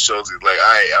one of the shows. He's like,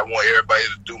 I want everybody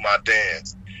to do my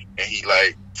dance, and he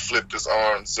like flipped his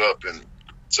arms up and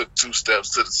took 2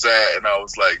 steps to the side, and I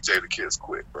was like, Jadakiss,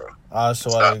 quit, bro. I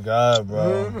swear to God,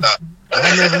 bro.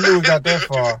 I never knew it got that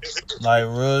far. Like,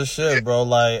 real shit, bro.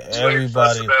 Like,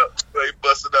 everybody. They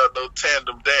busting out no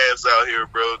tandem dance out here,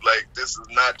 bro. Like, this is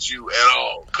not you at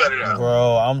all. Cut it out.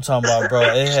 Bro, I'm talking about, bro,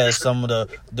 it had some of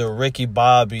the Ricky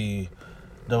Bobby,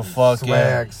 the fucking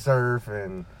swag surf,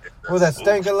 and what was that,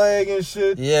 stanker leg and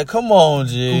shit? Yeah, come on,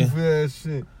 G. Goofy ass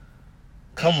shit.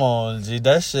 Come on, G.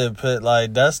 That shit put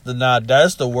like that's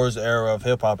the worst era of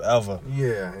hip hop ever.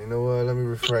 Yeah, you know what? Let me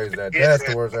rephrase that. That's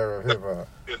the worst era of hip hop.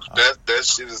 That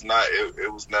shit is not.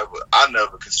 It was never. I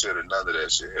never considered none of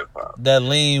that shit hip hop. That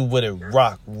lean with it,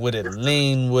 rock with it,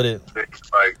 lean with it.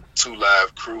 Like 2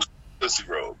 Live Crew, Pussy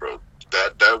Road, bro.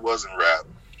 That wasn't rap.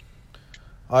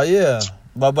 Oh yeah,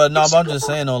 but no, I'm just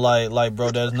saying though, like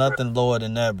bro, there's nothing lower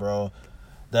than that, bro.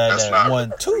 That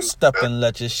 1 2 step and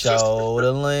let your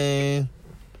shoulder lean.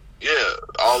 Yeah,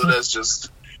 all of that's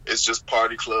it's just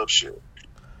party club shit.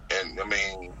 And I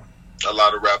mean, a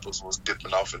lot of rappers was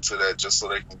dipping off into that just so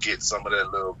they can get some of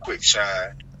that little quick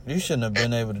shine. You shouldn't have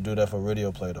been able to do that for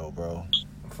radio play though, bro.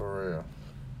 For real.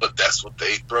 But that's what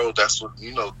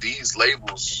these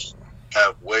labels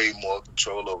have way more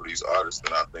control over these artists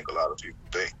than I think a lot of people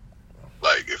think.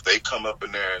 Like, if they come up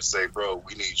in there and say, bro,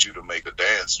 we need you to make a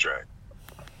dance track.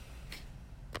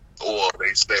 Or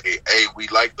they say, hey, we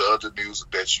like the other music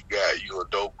that you got. You a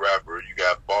dope rapper. You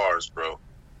got bars, bro.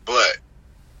 But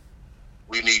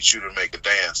we need you to make a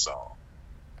dance song.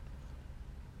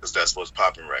 Because that's what's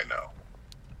popping right now.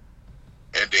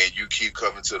 And then you keep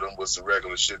coming to them with some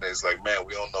regular shit. And it's like, man,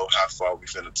 we don't know how far we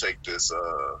finna take this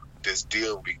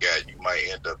deal we got. You might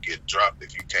end up getting dropped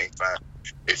if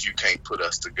you can't put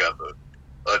us together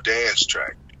a dance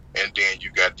track. And then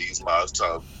you got these miles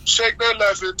talk, shake that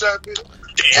life and tap it.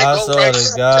 I saw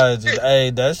the guys. Hey,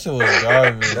 that shit was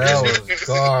garbage. That was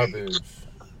garbage.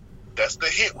 That's the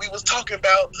hit we was talking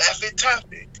about, Laugh It, Tap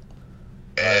It.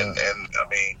 And I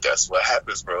mean, that's what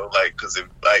happens, bro. Like, cause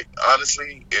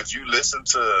honestly, if you listen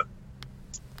to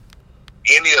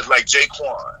any of like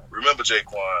Jaquan, remember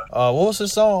Jaquan? What was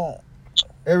his song?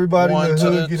 Everybody in the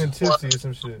hood getting tipsy or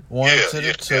some shit. One to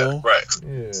the two. Yeah, right.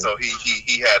 Yeah. So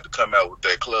he had to come out with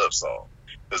that club song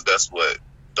because that's what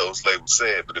those labels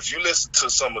said. But if you listen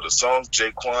to some of the songs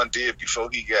Jaquan did before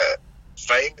he got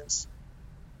famous,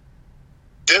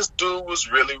 this dude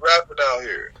was really rapping out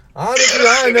here. Honestly,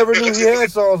 I never knew he had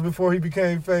songs before he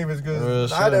became famous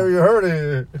because I never even heard of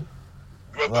it.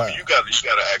 Right. You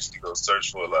gotta actually go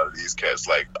search for a lot of these cats.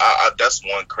 Like, that's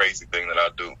one crazy thing that I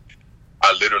do.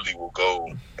 I literally will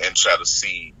go and try to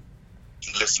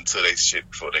listen to their shit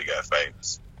before they got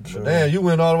famous. But damn, you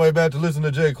went all the way back to listen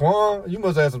to Jaquan? You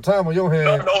must have some time on your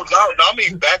hands. No. I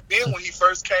mean, back then when he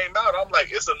first came out, I'm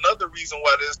like, it's another reason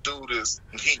why this dude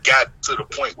he got to the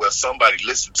point where somebody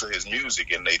listened to his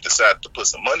music and they decided to put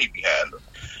some money behind him.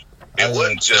 It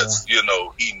wasn't just,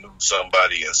 he knew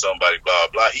somebody and somebody blah,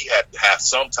 blah. He had to have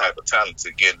some type of talent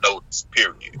to get noticed,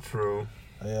 period. True.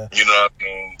 Yeah. You know what I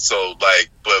mean? So,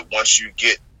 but once you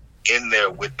get in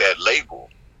there with that label,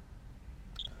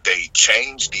 they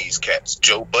change these cats.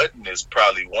 Joe Budden is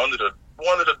probably one of the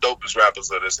dopest rappers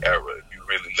of this era if you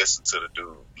really listen to the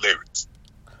dude lyrics.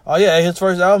 Oh yeah, his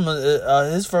first album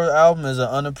is an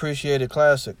unappreciated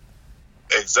classic.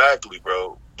 Exactly,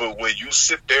 bro. But when you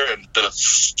sit there and the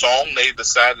song they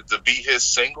decided to be his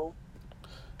single,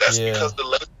 That's because the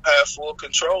label had full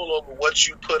control over what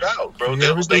you put out, bro.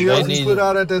 Everything else he put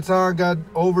out at that time got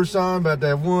overshined by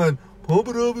that one. Pump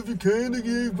it up if you can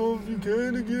again, pump if you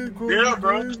can again. Yeah,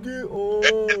 bro. And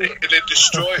it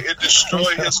destroyed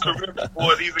his career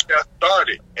before it even got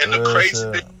started. And the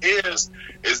crazy thing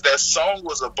is that song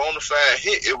was a bona fide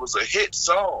hit. It was a hit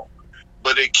song,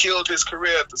 but it killed his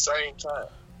career at the same time.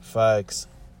 Facts.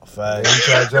 He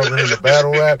tried jumping into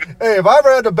battle rap. Hey, if I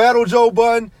ever had to battle Joe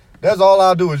Budden, that's all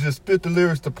I'll do is just spit the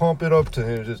lyrics to pump it up to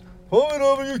him. Just pump it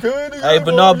up if you can again. Hey,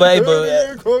 but no, baby.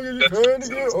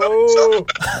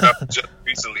 Just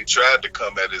recently tried to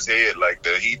come at his head like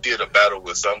that. He did a battle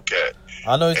with some cat.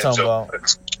 I know you're talking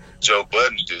about. Joe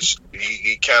Budden just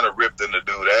he kind of ripped in the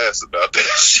dude ass about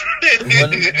that shit.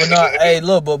 But no, hey,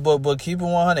 look, but keep it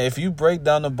 100. If you break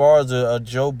down the bars of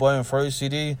Joe Budden first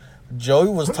CD, Joey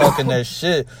was talking that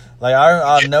shit. Like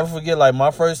I'll never forget. Like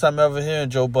my first time ever hearing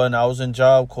Joe Budden, I was in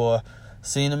Job Corps,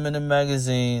 seen him in the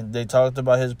magazine. They talked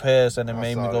about his past, and it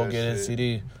made me go get his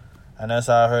CD. And that's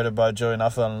how I heard about Joey, and I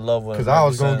fell in love with him. Because I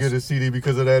was gonna get his CD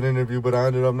because of that interview, but I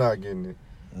ended up not getting it.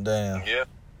 Damn. Yeah.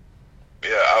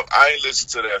 I ain't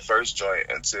listened to that first joint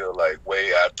until like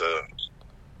way after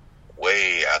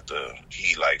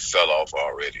he like fell off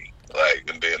already. Like,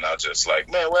 and then I just like,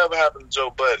 man, whatever happened to Joe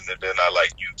Budden? And then I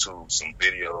like YouTube some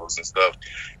videos and stuff,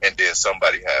 and then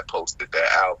somebody had posted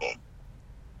that album,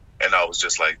 and I was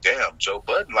just like, damn, Joe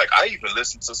Budden. Like, I even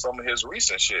listened to some of his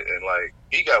recent shit, and like,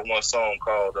 he got one song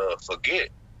called "Forget"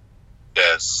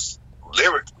 that's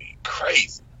lyrically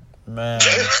crazy. Man,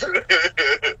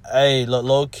 hey,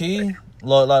 low key,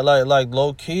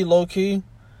 low key.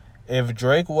 If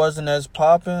Drake wasn't as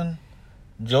popping,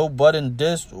 Joe Budden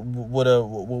diss Joe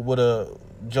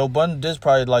Budden diss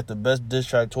probably like the best diss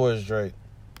track towards Drake.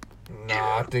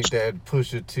 Nah, I think that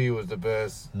Pusha T was the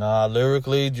best. Nah,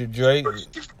 lyrically, Drake.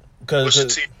 Pusha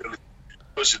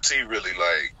T really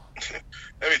like.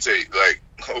 Let me tell you, like,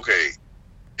 okay,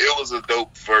 it was a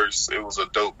dope verse, it was a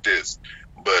dope diss,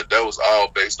 but that was all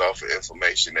based off of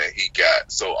information that he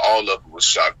got. So all of it was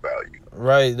shock value.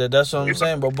 Right, that's what I'm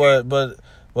saying. But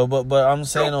I'm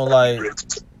saying like,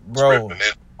 bro.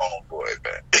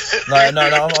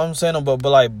 I'm saying but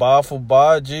like bar for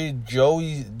bar,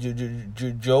 Joey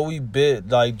bit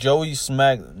like Joey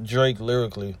smacked Drake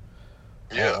lyrically.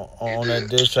 Yeah, on that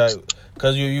diss track.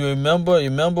 Cause you remember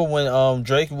when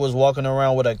Drake was walking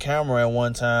around with a camera at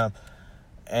one time,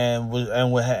 and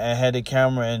had the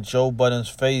camera in Joe Budden's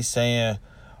face saying,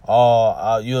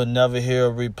 "Oh, you'll never hear a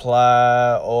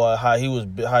reply," or how he was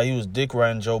dick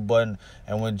riding Joe Budden.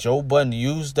 And when Joe Budden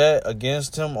used that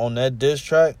against him on that diss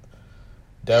track,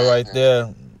 that right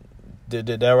there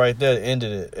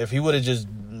ended it. If he would have just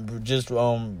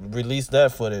released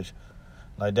that footage,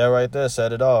 like that right there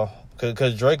said it all.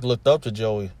 Cause Drake looked up to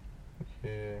Joey.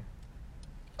 Yeah.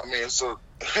 I mean, so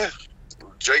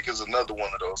Drake is another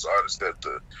one of those artists that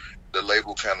the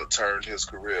label kind of turned his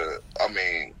career. I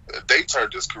mean, they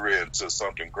turned his career into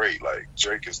something great. Like,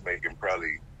 Drake is making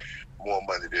probably more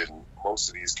money than most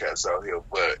of these cats out here,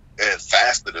 and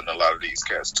faster than a lot of these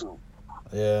cats too.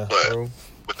 Yeah. But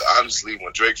honestly,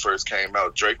 when Drake first came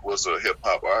out, Drake was a hip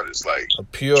hop artist. Like, a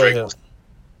pure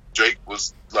Drake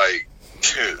was like,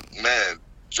 man,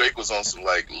 Drake was on some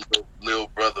like Lil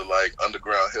Brother, like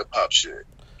underground hip hop shit.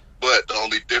 But the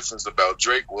only difference about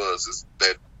Drake is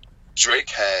that Drake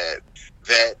had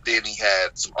that, then he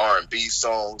had some R&B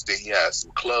songs, then he had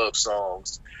some club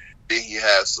songs, then he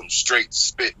had some straight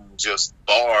spitting just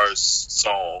bars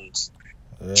songs.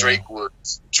 Yeah. Drake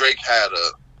had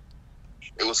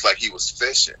it was like he was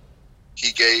fishing.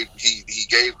 He gave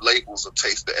labels a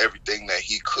taste of everything that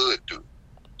he could do.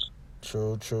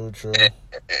 True.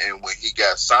 And when he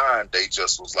got signed, they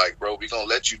just was like, bro, we gonna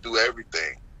let you do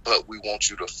everything, but we want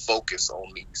you to focus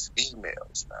on these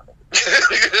females.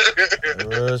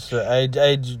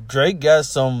 Hey, Drake got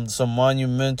some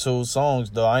monumental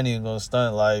songs though. I ain't even gonna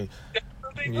stunt. Like,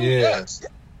 yeah,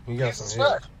 he got some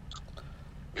hits.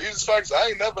 These facts, I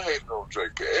ain't never hated on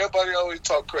Drake. Everybody always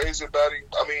talk crazy about him.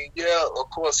 I mean, yeah, of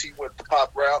course he went the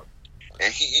pop route,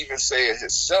 and he even said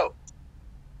himself,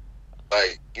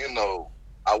 like, you know,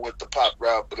 I went the pop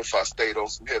route, but if I stayed on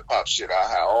some hip hop shit, I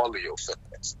had all of your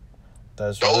fans.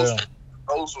 That's real.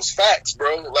 Those was facts,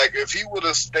 bro. Like, if he would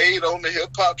have stayed on the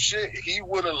hip hop shit, he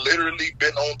would have literally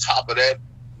been on top of that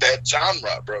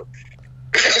genre, bro.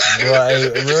 Hey,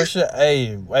 real shit.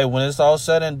 Hey, when it's all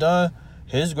said and done,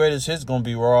 his greatest hit's gonna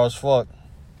be raw as fuck.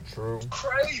 True.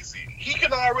 Crazy. He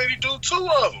can already do 2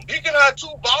 of them. He can have 2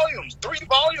 volumes, 3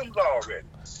 volumes already.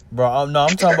 Bro, I'm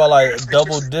talking about like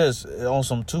double disc on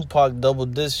some Tupac double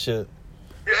disc shit.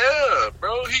 Yeah. Yeah,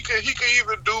 bro. He could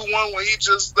even do one where he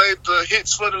just like the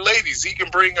hits for the ladies. He can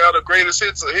bring out a greatest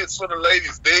hits or hits for the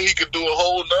ladies. Then he could do a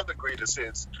whole nother greatest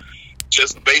hits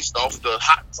just based off the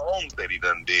hot songs that he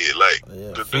done did.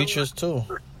 Like the features too.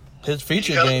 His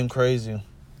feature hella, game crazy.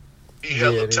 He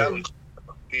hella talented.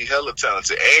 He hella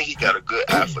talented, and he got a good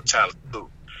eye for talent too.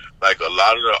 Like a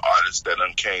lot of the artists that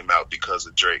done came out because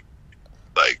of Drake.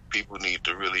 Like people need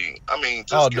to really. I mean,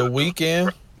 just The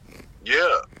Weeknd.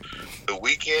 Yeah, The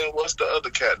Weeknd. What's the other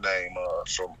cat name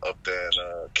from up there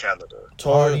in Canada?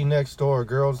 Party Next Door,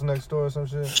 Girls Next Door, or some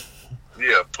shit.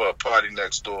 Yeah, Party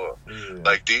Next Door. Yeah.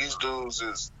 Like these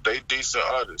dudes they decent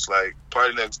artists. Like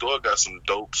Party Next Door got some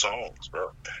dope songs,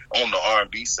 bro. On the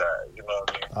R&B side, you know what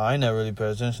I mean? I ain't never really paid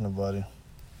attention to Buddy.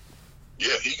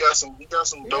 Yeah, he got some dope. He got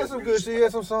some good shit. He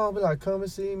had some songs be like "Come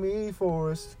and See Me,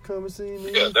 Forrest." Come and see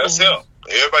me. Yeah, that's him.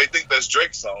 Everybody think that's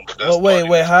Drake's song, but that's. Well,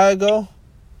 wait, how it go?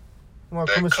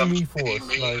 Come and see me,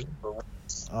 Forrest. Like,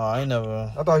 I ain't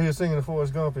never. I thought he was singing the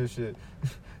Forrest Gump and shit.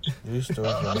 You stupid.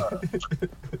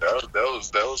 That was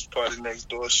Party Next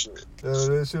Door shit.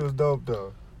 That shit was dope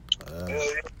though. Yeah,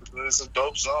 it's a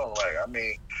dope song. Like, I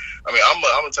mean, I'm a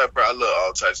type of person, I love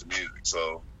all types of music.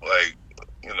 So, like,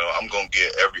 you know, I'm gonna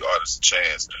give every artist a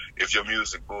chance. If your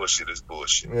music bullshit, it's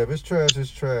bullshit. Yeah, if it's trash, it's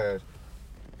trash.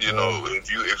 You know,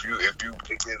 if you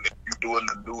doing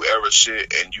the new era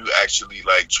shit and you actually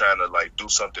like trying to like do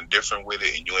something different with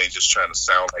it and you ain't just trying to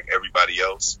sound like everybody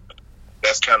else,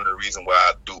 that's kind of the reason why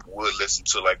I would listen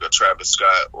to like a Travis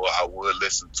Scott, or I would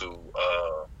listen to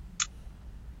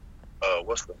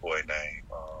what's the boy name?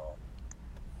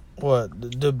 What,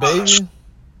 the Baby?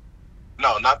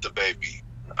 No, not the Baby.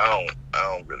 I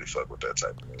don't really fuck with that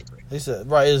type of music. He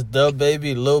said, right, it's the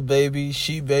Baby, Lil Baby,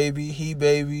 She Baby, He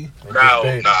Baby. Now,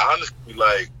 honestly,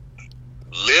 like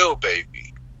Lil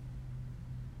Baby,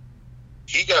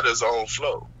 he got his own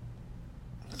flow.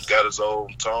 He's got his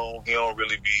own tone. He don't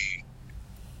really be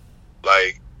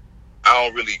like, I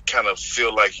don't really kind of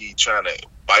feel like he trying to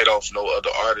bite off no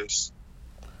other artists.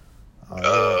 I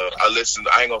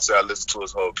ain't gonna say I listen to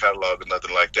his whole catalog or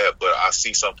nothing like that, but I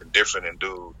see something different in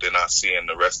dude than I see in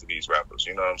the rest of these rappers.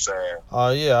 You know what I'm saying?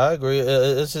 Yeah, I agree.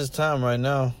 It's his time right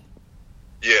now.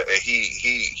 Yeah, and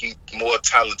he more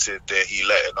talented than he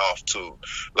letting off too.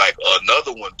 Like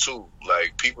another one too.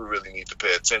 Like people really need to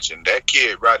pay attention. That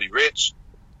kid Roddy Ricch,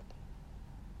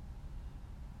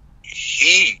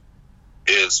 he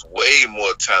is way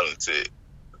more talented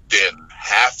than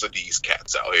half of these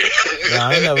cats out here. Yeah,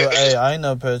 I ain't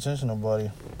never paid attention to Buddy.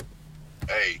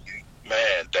 Hey,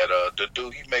 man, that the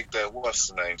dude, he make that what's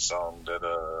the name song, that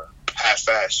Half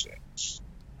Fashion.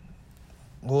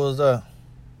 What was that?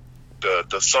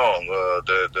 The song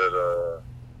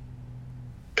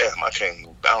damn, I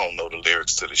don't know the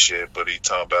lyrics to the shit, but he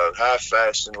talking about high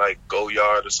fashion, like Go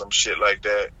Yard or some shit like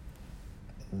that.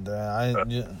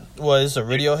 It's a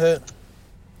radio hit?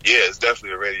 Yeah, it's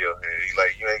definitely a radio hit. He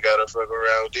like, you ain't gotta fuck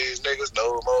around with these niggas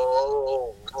no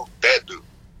more. That dude.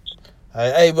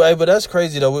 Hey, but that's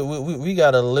crazy though. We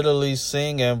gotta literally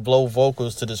sing and blow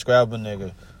vocals to describe a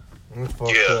nigga. It's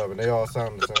fucked up, and they all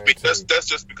sound the same. That's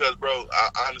just because, bro,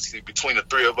 honestly, between the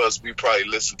three of us, we probably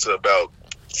listened to about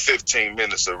 15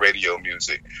 minutes of radio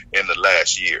music in the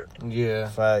last year. Yeah.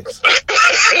 Facts.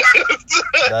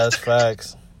 That's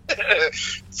facts.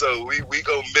 So we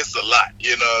gonna miss a lot,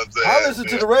 you know what I'm saying? I listen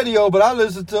to the radio, but I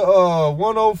listen to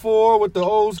 104 with the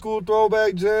old school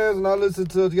throwback jazz, and I listen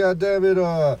to, goddamn it,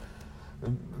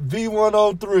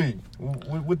 V103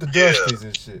 with the Dusties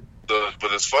and shit.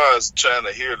 But as far as trying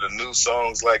to hear the new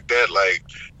songs like that, like,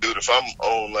 dude, if I'm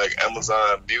on like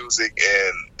Amazon Music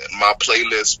and my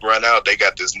playlist run out, they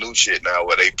got this new shit now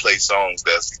where they play songs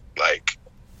that's like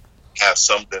have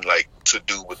something like to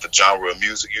do with the genre of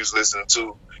music you're listening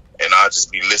to, and I'll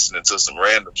just be listening to some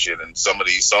random shit, and some of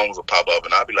these songs will pop up,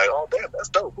 and I'll be like, oh damn, that's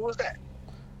dope. Who is that?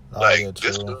 Like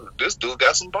this dude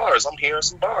got some bars. I'm hearing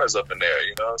some bars up in there.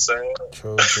 You know what I'm saying?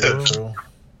 True.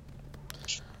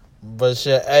 But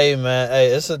shit, hey man,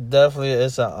 it's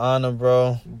an honor,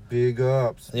 bro. Big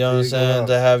ups. You know what I'm saying?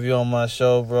 To have you on my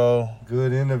show, bro.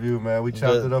 Good interview, man. We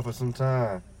chopped it up for some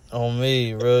time. On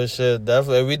me, real shit.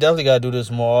 Definitely, we definitely gotta do this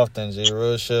more often, G.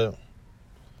 Real shit.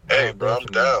 Hey, bro, I'm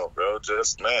down, bro.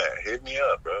 Just, man, hit me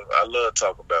up, bro. I love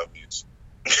talking about music.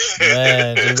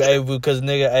 Man, dude, because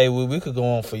nigga, we could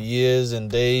go on for years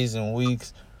and days and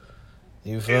weeks.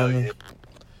 You feel me? Yeah.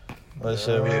 But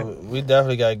shit, we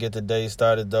definitely gotta get the day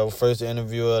started though. First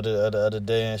interview of the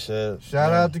day and shit.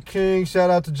 Shout out to King.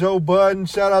 Shout out to Joe Budden.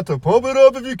 Shout out to Pump It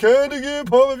Up If You Can Again.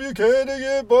 Pump If You Can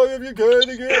Again. Pump If You Can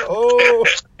Again. Oh,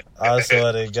 I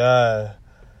swear to God,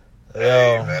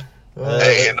 yo.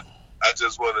 Hey, I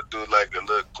just want to do like a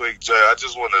little quick joint. I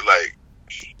just want to like,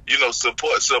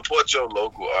 support your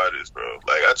local artists, bro.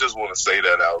 Like, I just want to say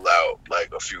that out loud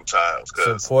like a few times.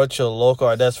 Support your local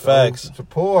art. That's facts.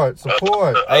 Support.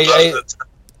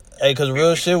 Hey, cause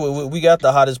real shit, we got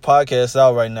the hottest podcast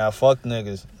out right now. Fuck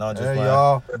niggas. No, just playing.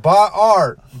 Y'all, buy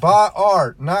art,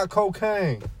 not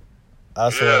cocaine. I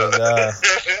swear to God.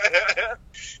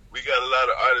 We got a lot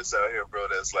of artists out here, bro,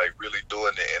 that's like really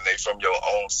doing it, and they from your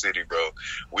own city, bro.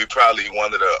 We probably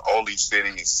one of the only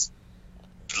cities,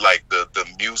 like the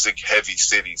music heavy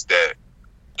cities, that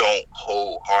don't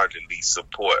wholeheartedly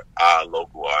support our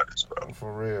local artists, bro.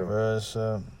 For real. Bro,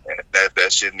 and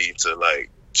that shit need to like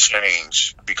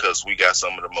change, because we got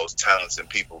some of the most talented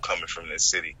people coming from this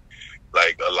city.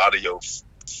 Like, a lot of your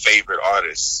favorite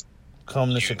artists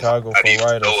come to Chicago for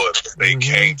writers. They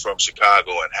came from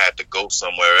Chicago and had to go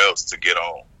somewhere else to get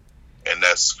on, and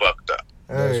that's fucked up.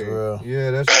 That's real.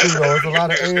 Yeah, that's true though. There's a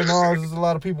lot of A&Rs. There's a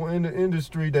lot of people in the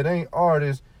industry that ain't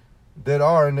artists that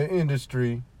are in the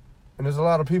industry, and there's a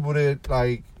lot of people that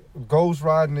like ghost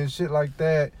riding and shit like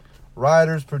that.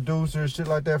 Writers, producers, shit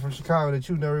like that from Chicago that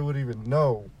you never would even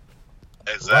know.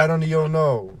 Exactly. Right under your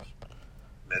nose.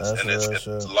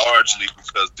 It's largely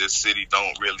because this city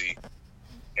ain't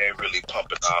really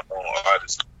pumping our own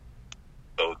artists.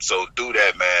 So do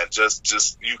that, man.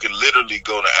 Just you can literally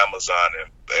go to Amazon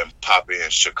and pop in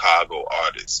Chicago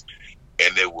artists,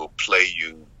 and it will play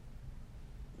you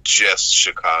just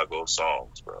Chicago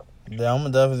songs, bro. Yeah, I'm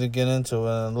gonna definitely get into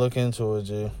it and look into it,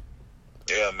 G.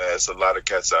 Yeah, man, it's a lot of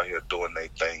cats out here doing their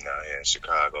thing out here in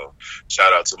Chicago.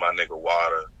 Shout out to my nigga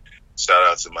Water. Shout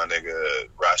out to my nigga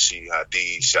Rashid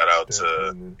Hadid. Shout out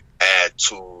to Ad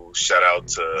Tool. Shout out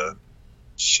to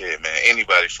shit, man,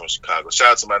 anybody from Chicago.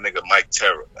 Shout out to my nigga Mike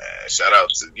Terra, man. Shout out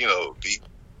to,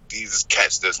 these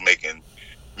cats that's making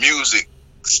music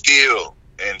still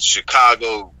in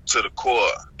Chicago to the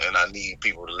core, and I need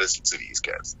people to listen to these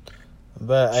cats.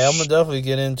 But hey, I'm gonna definitely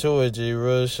get into it, G.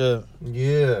 Real shit.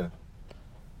 Yeah.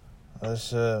 That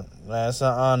shit, man, it's an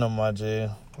honor, my G.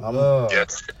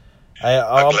 Yes.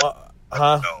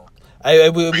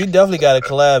 Hey, we definitely got a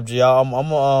collab, G. I'm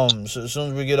as soon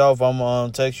as we get off, I'm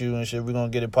gonna text you and shit. We gonna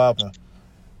get it popping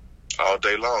all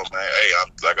day long, man. Hey,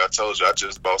 like I told you, I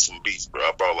just bought some beats, bro.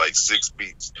 I bought like 6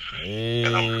 beats,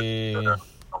 and I'm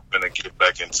gonna get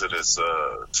back into this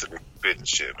to the fitness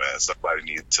shit, man. Somebody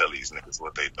need to tell these niggas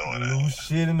what they doing. New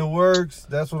shit in the works.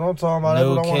 That's what I'm talking about. That's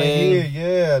what I want to hear.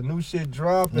 Yeah, new shit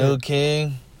dropping. New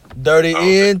King, Dirty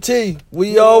ENT.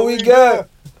 We all we got.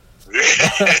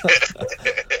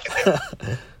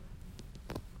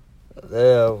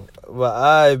 Yeah, but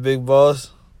alright, big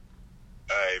boss.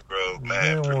 Alright, bro,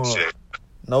 man, appreciate it.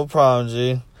 No problem,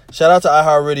 G. Shout out to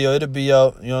iHeartRadio. It'll be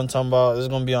out. You know what I'm talking about? It's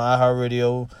gonna be on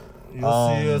iHeartRadio. You'll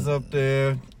see us up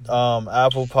there.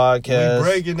 Apple Podcasts. We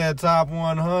breaking that top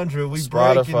 100. We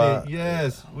Spotify. breaking it.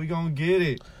 Yes, we gonna get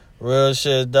it. Real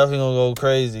shit, definitely gonna go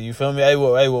crazy. You feel me? Hey,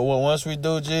 once we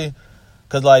do, G,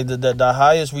 cause like the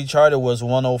highest we charted was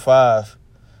 105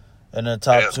 in the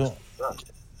top 2.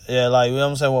 Yeah, like, you know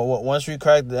what I'm saying? Once we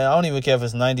crack, I don't even care if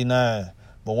it's 99,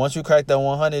 but once we crack that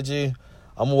 100, G,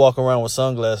 I'm gonna walk around with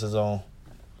sunglasses on.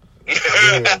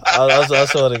 I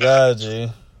swear to God, G.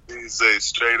 He say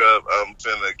straight up, I'm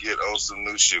finna get on some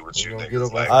new shit with you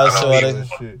niggas. Like, I swear to God.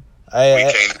 We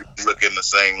can't look in the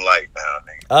same light now,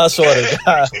 nigga. I swear to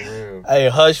God. Hey,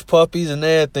 hush puppies and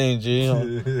everything, G.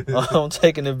 I'm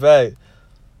taking it back.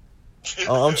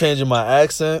 I'm changing my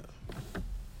accent.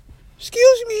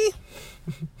 Excuse me.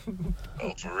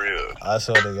 Oh, for real. I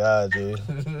swear to God, G.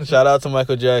 Shout out to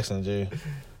Michael Jackson, G.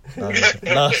 No.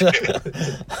 Shout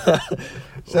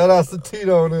out to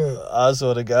Tito and them. I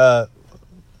swear to God.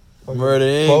 Murder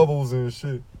Inc. Bubbles and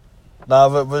shit.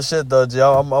 Nah, but shit though, G.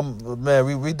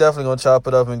 Man, we definitely gonna chop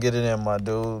it up and get it in, my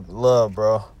dude. Love,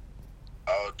 bro.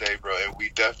 All day, bro. And we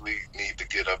definitely need to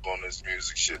get up on this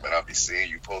music shit, man. I'll be seeing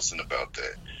you posting about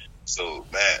that. So,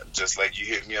 man, just like you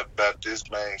hit me up about this,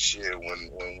 man, shit, when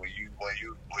you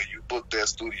book that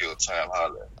studio time,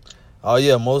 holla. Oh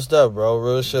yeah, most up, bro.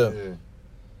 Real shit. Yeah.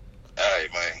 All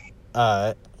right, man. All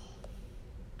right.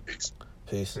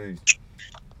 Peace.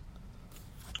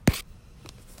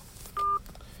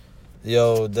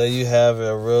 Yo, there you have it.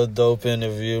 A real dope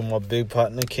interview. My big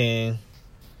partner King.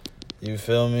 You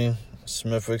feel me?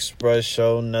 Smith Express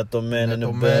Show. Neto Man in the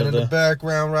building. Man in the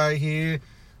background right here.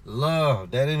 Love.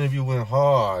 That interview went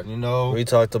hard, you know. We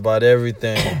talked about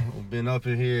everything. We've been up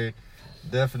in here.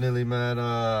 Definitely, man.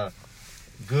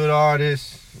 Good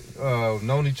artists.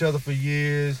 Known each other for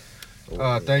years.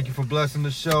 Thank you for blessing the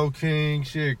show, King.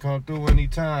 Shit, come through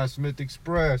anytime. Smith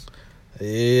Express.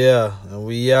 Yeah, and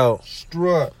we out.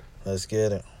 Strut. Let's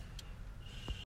get it.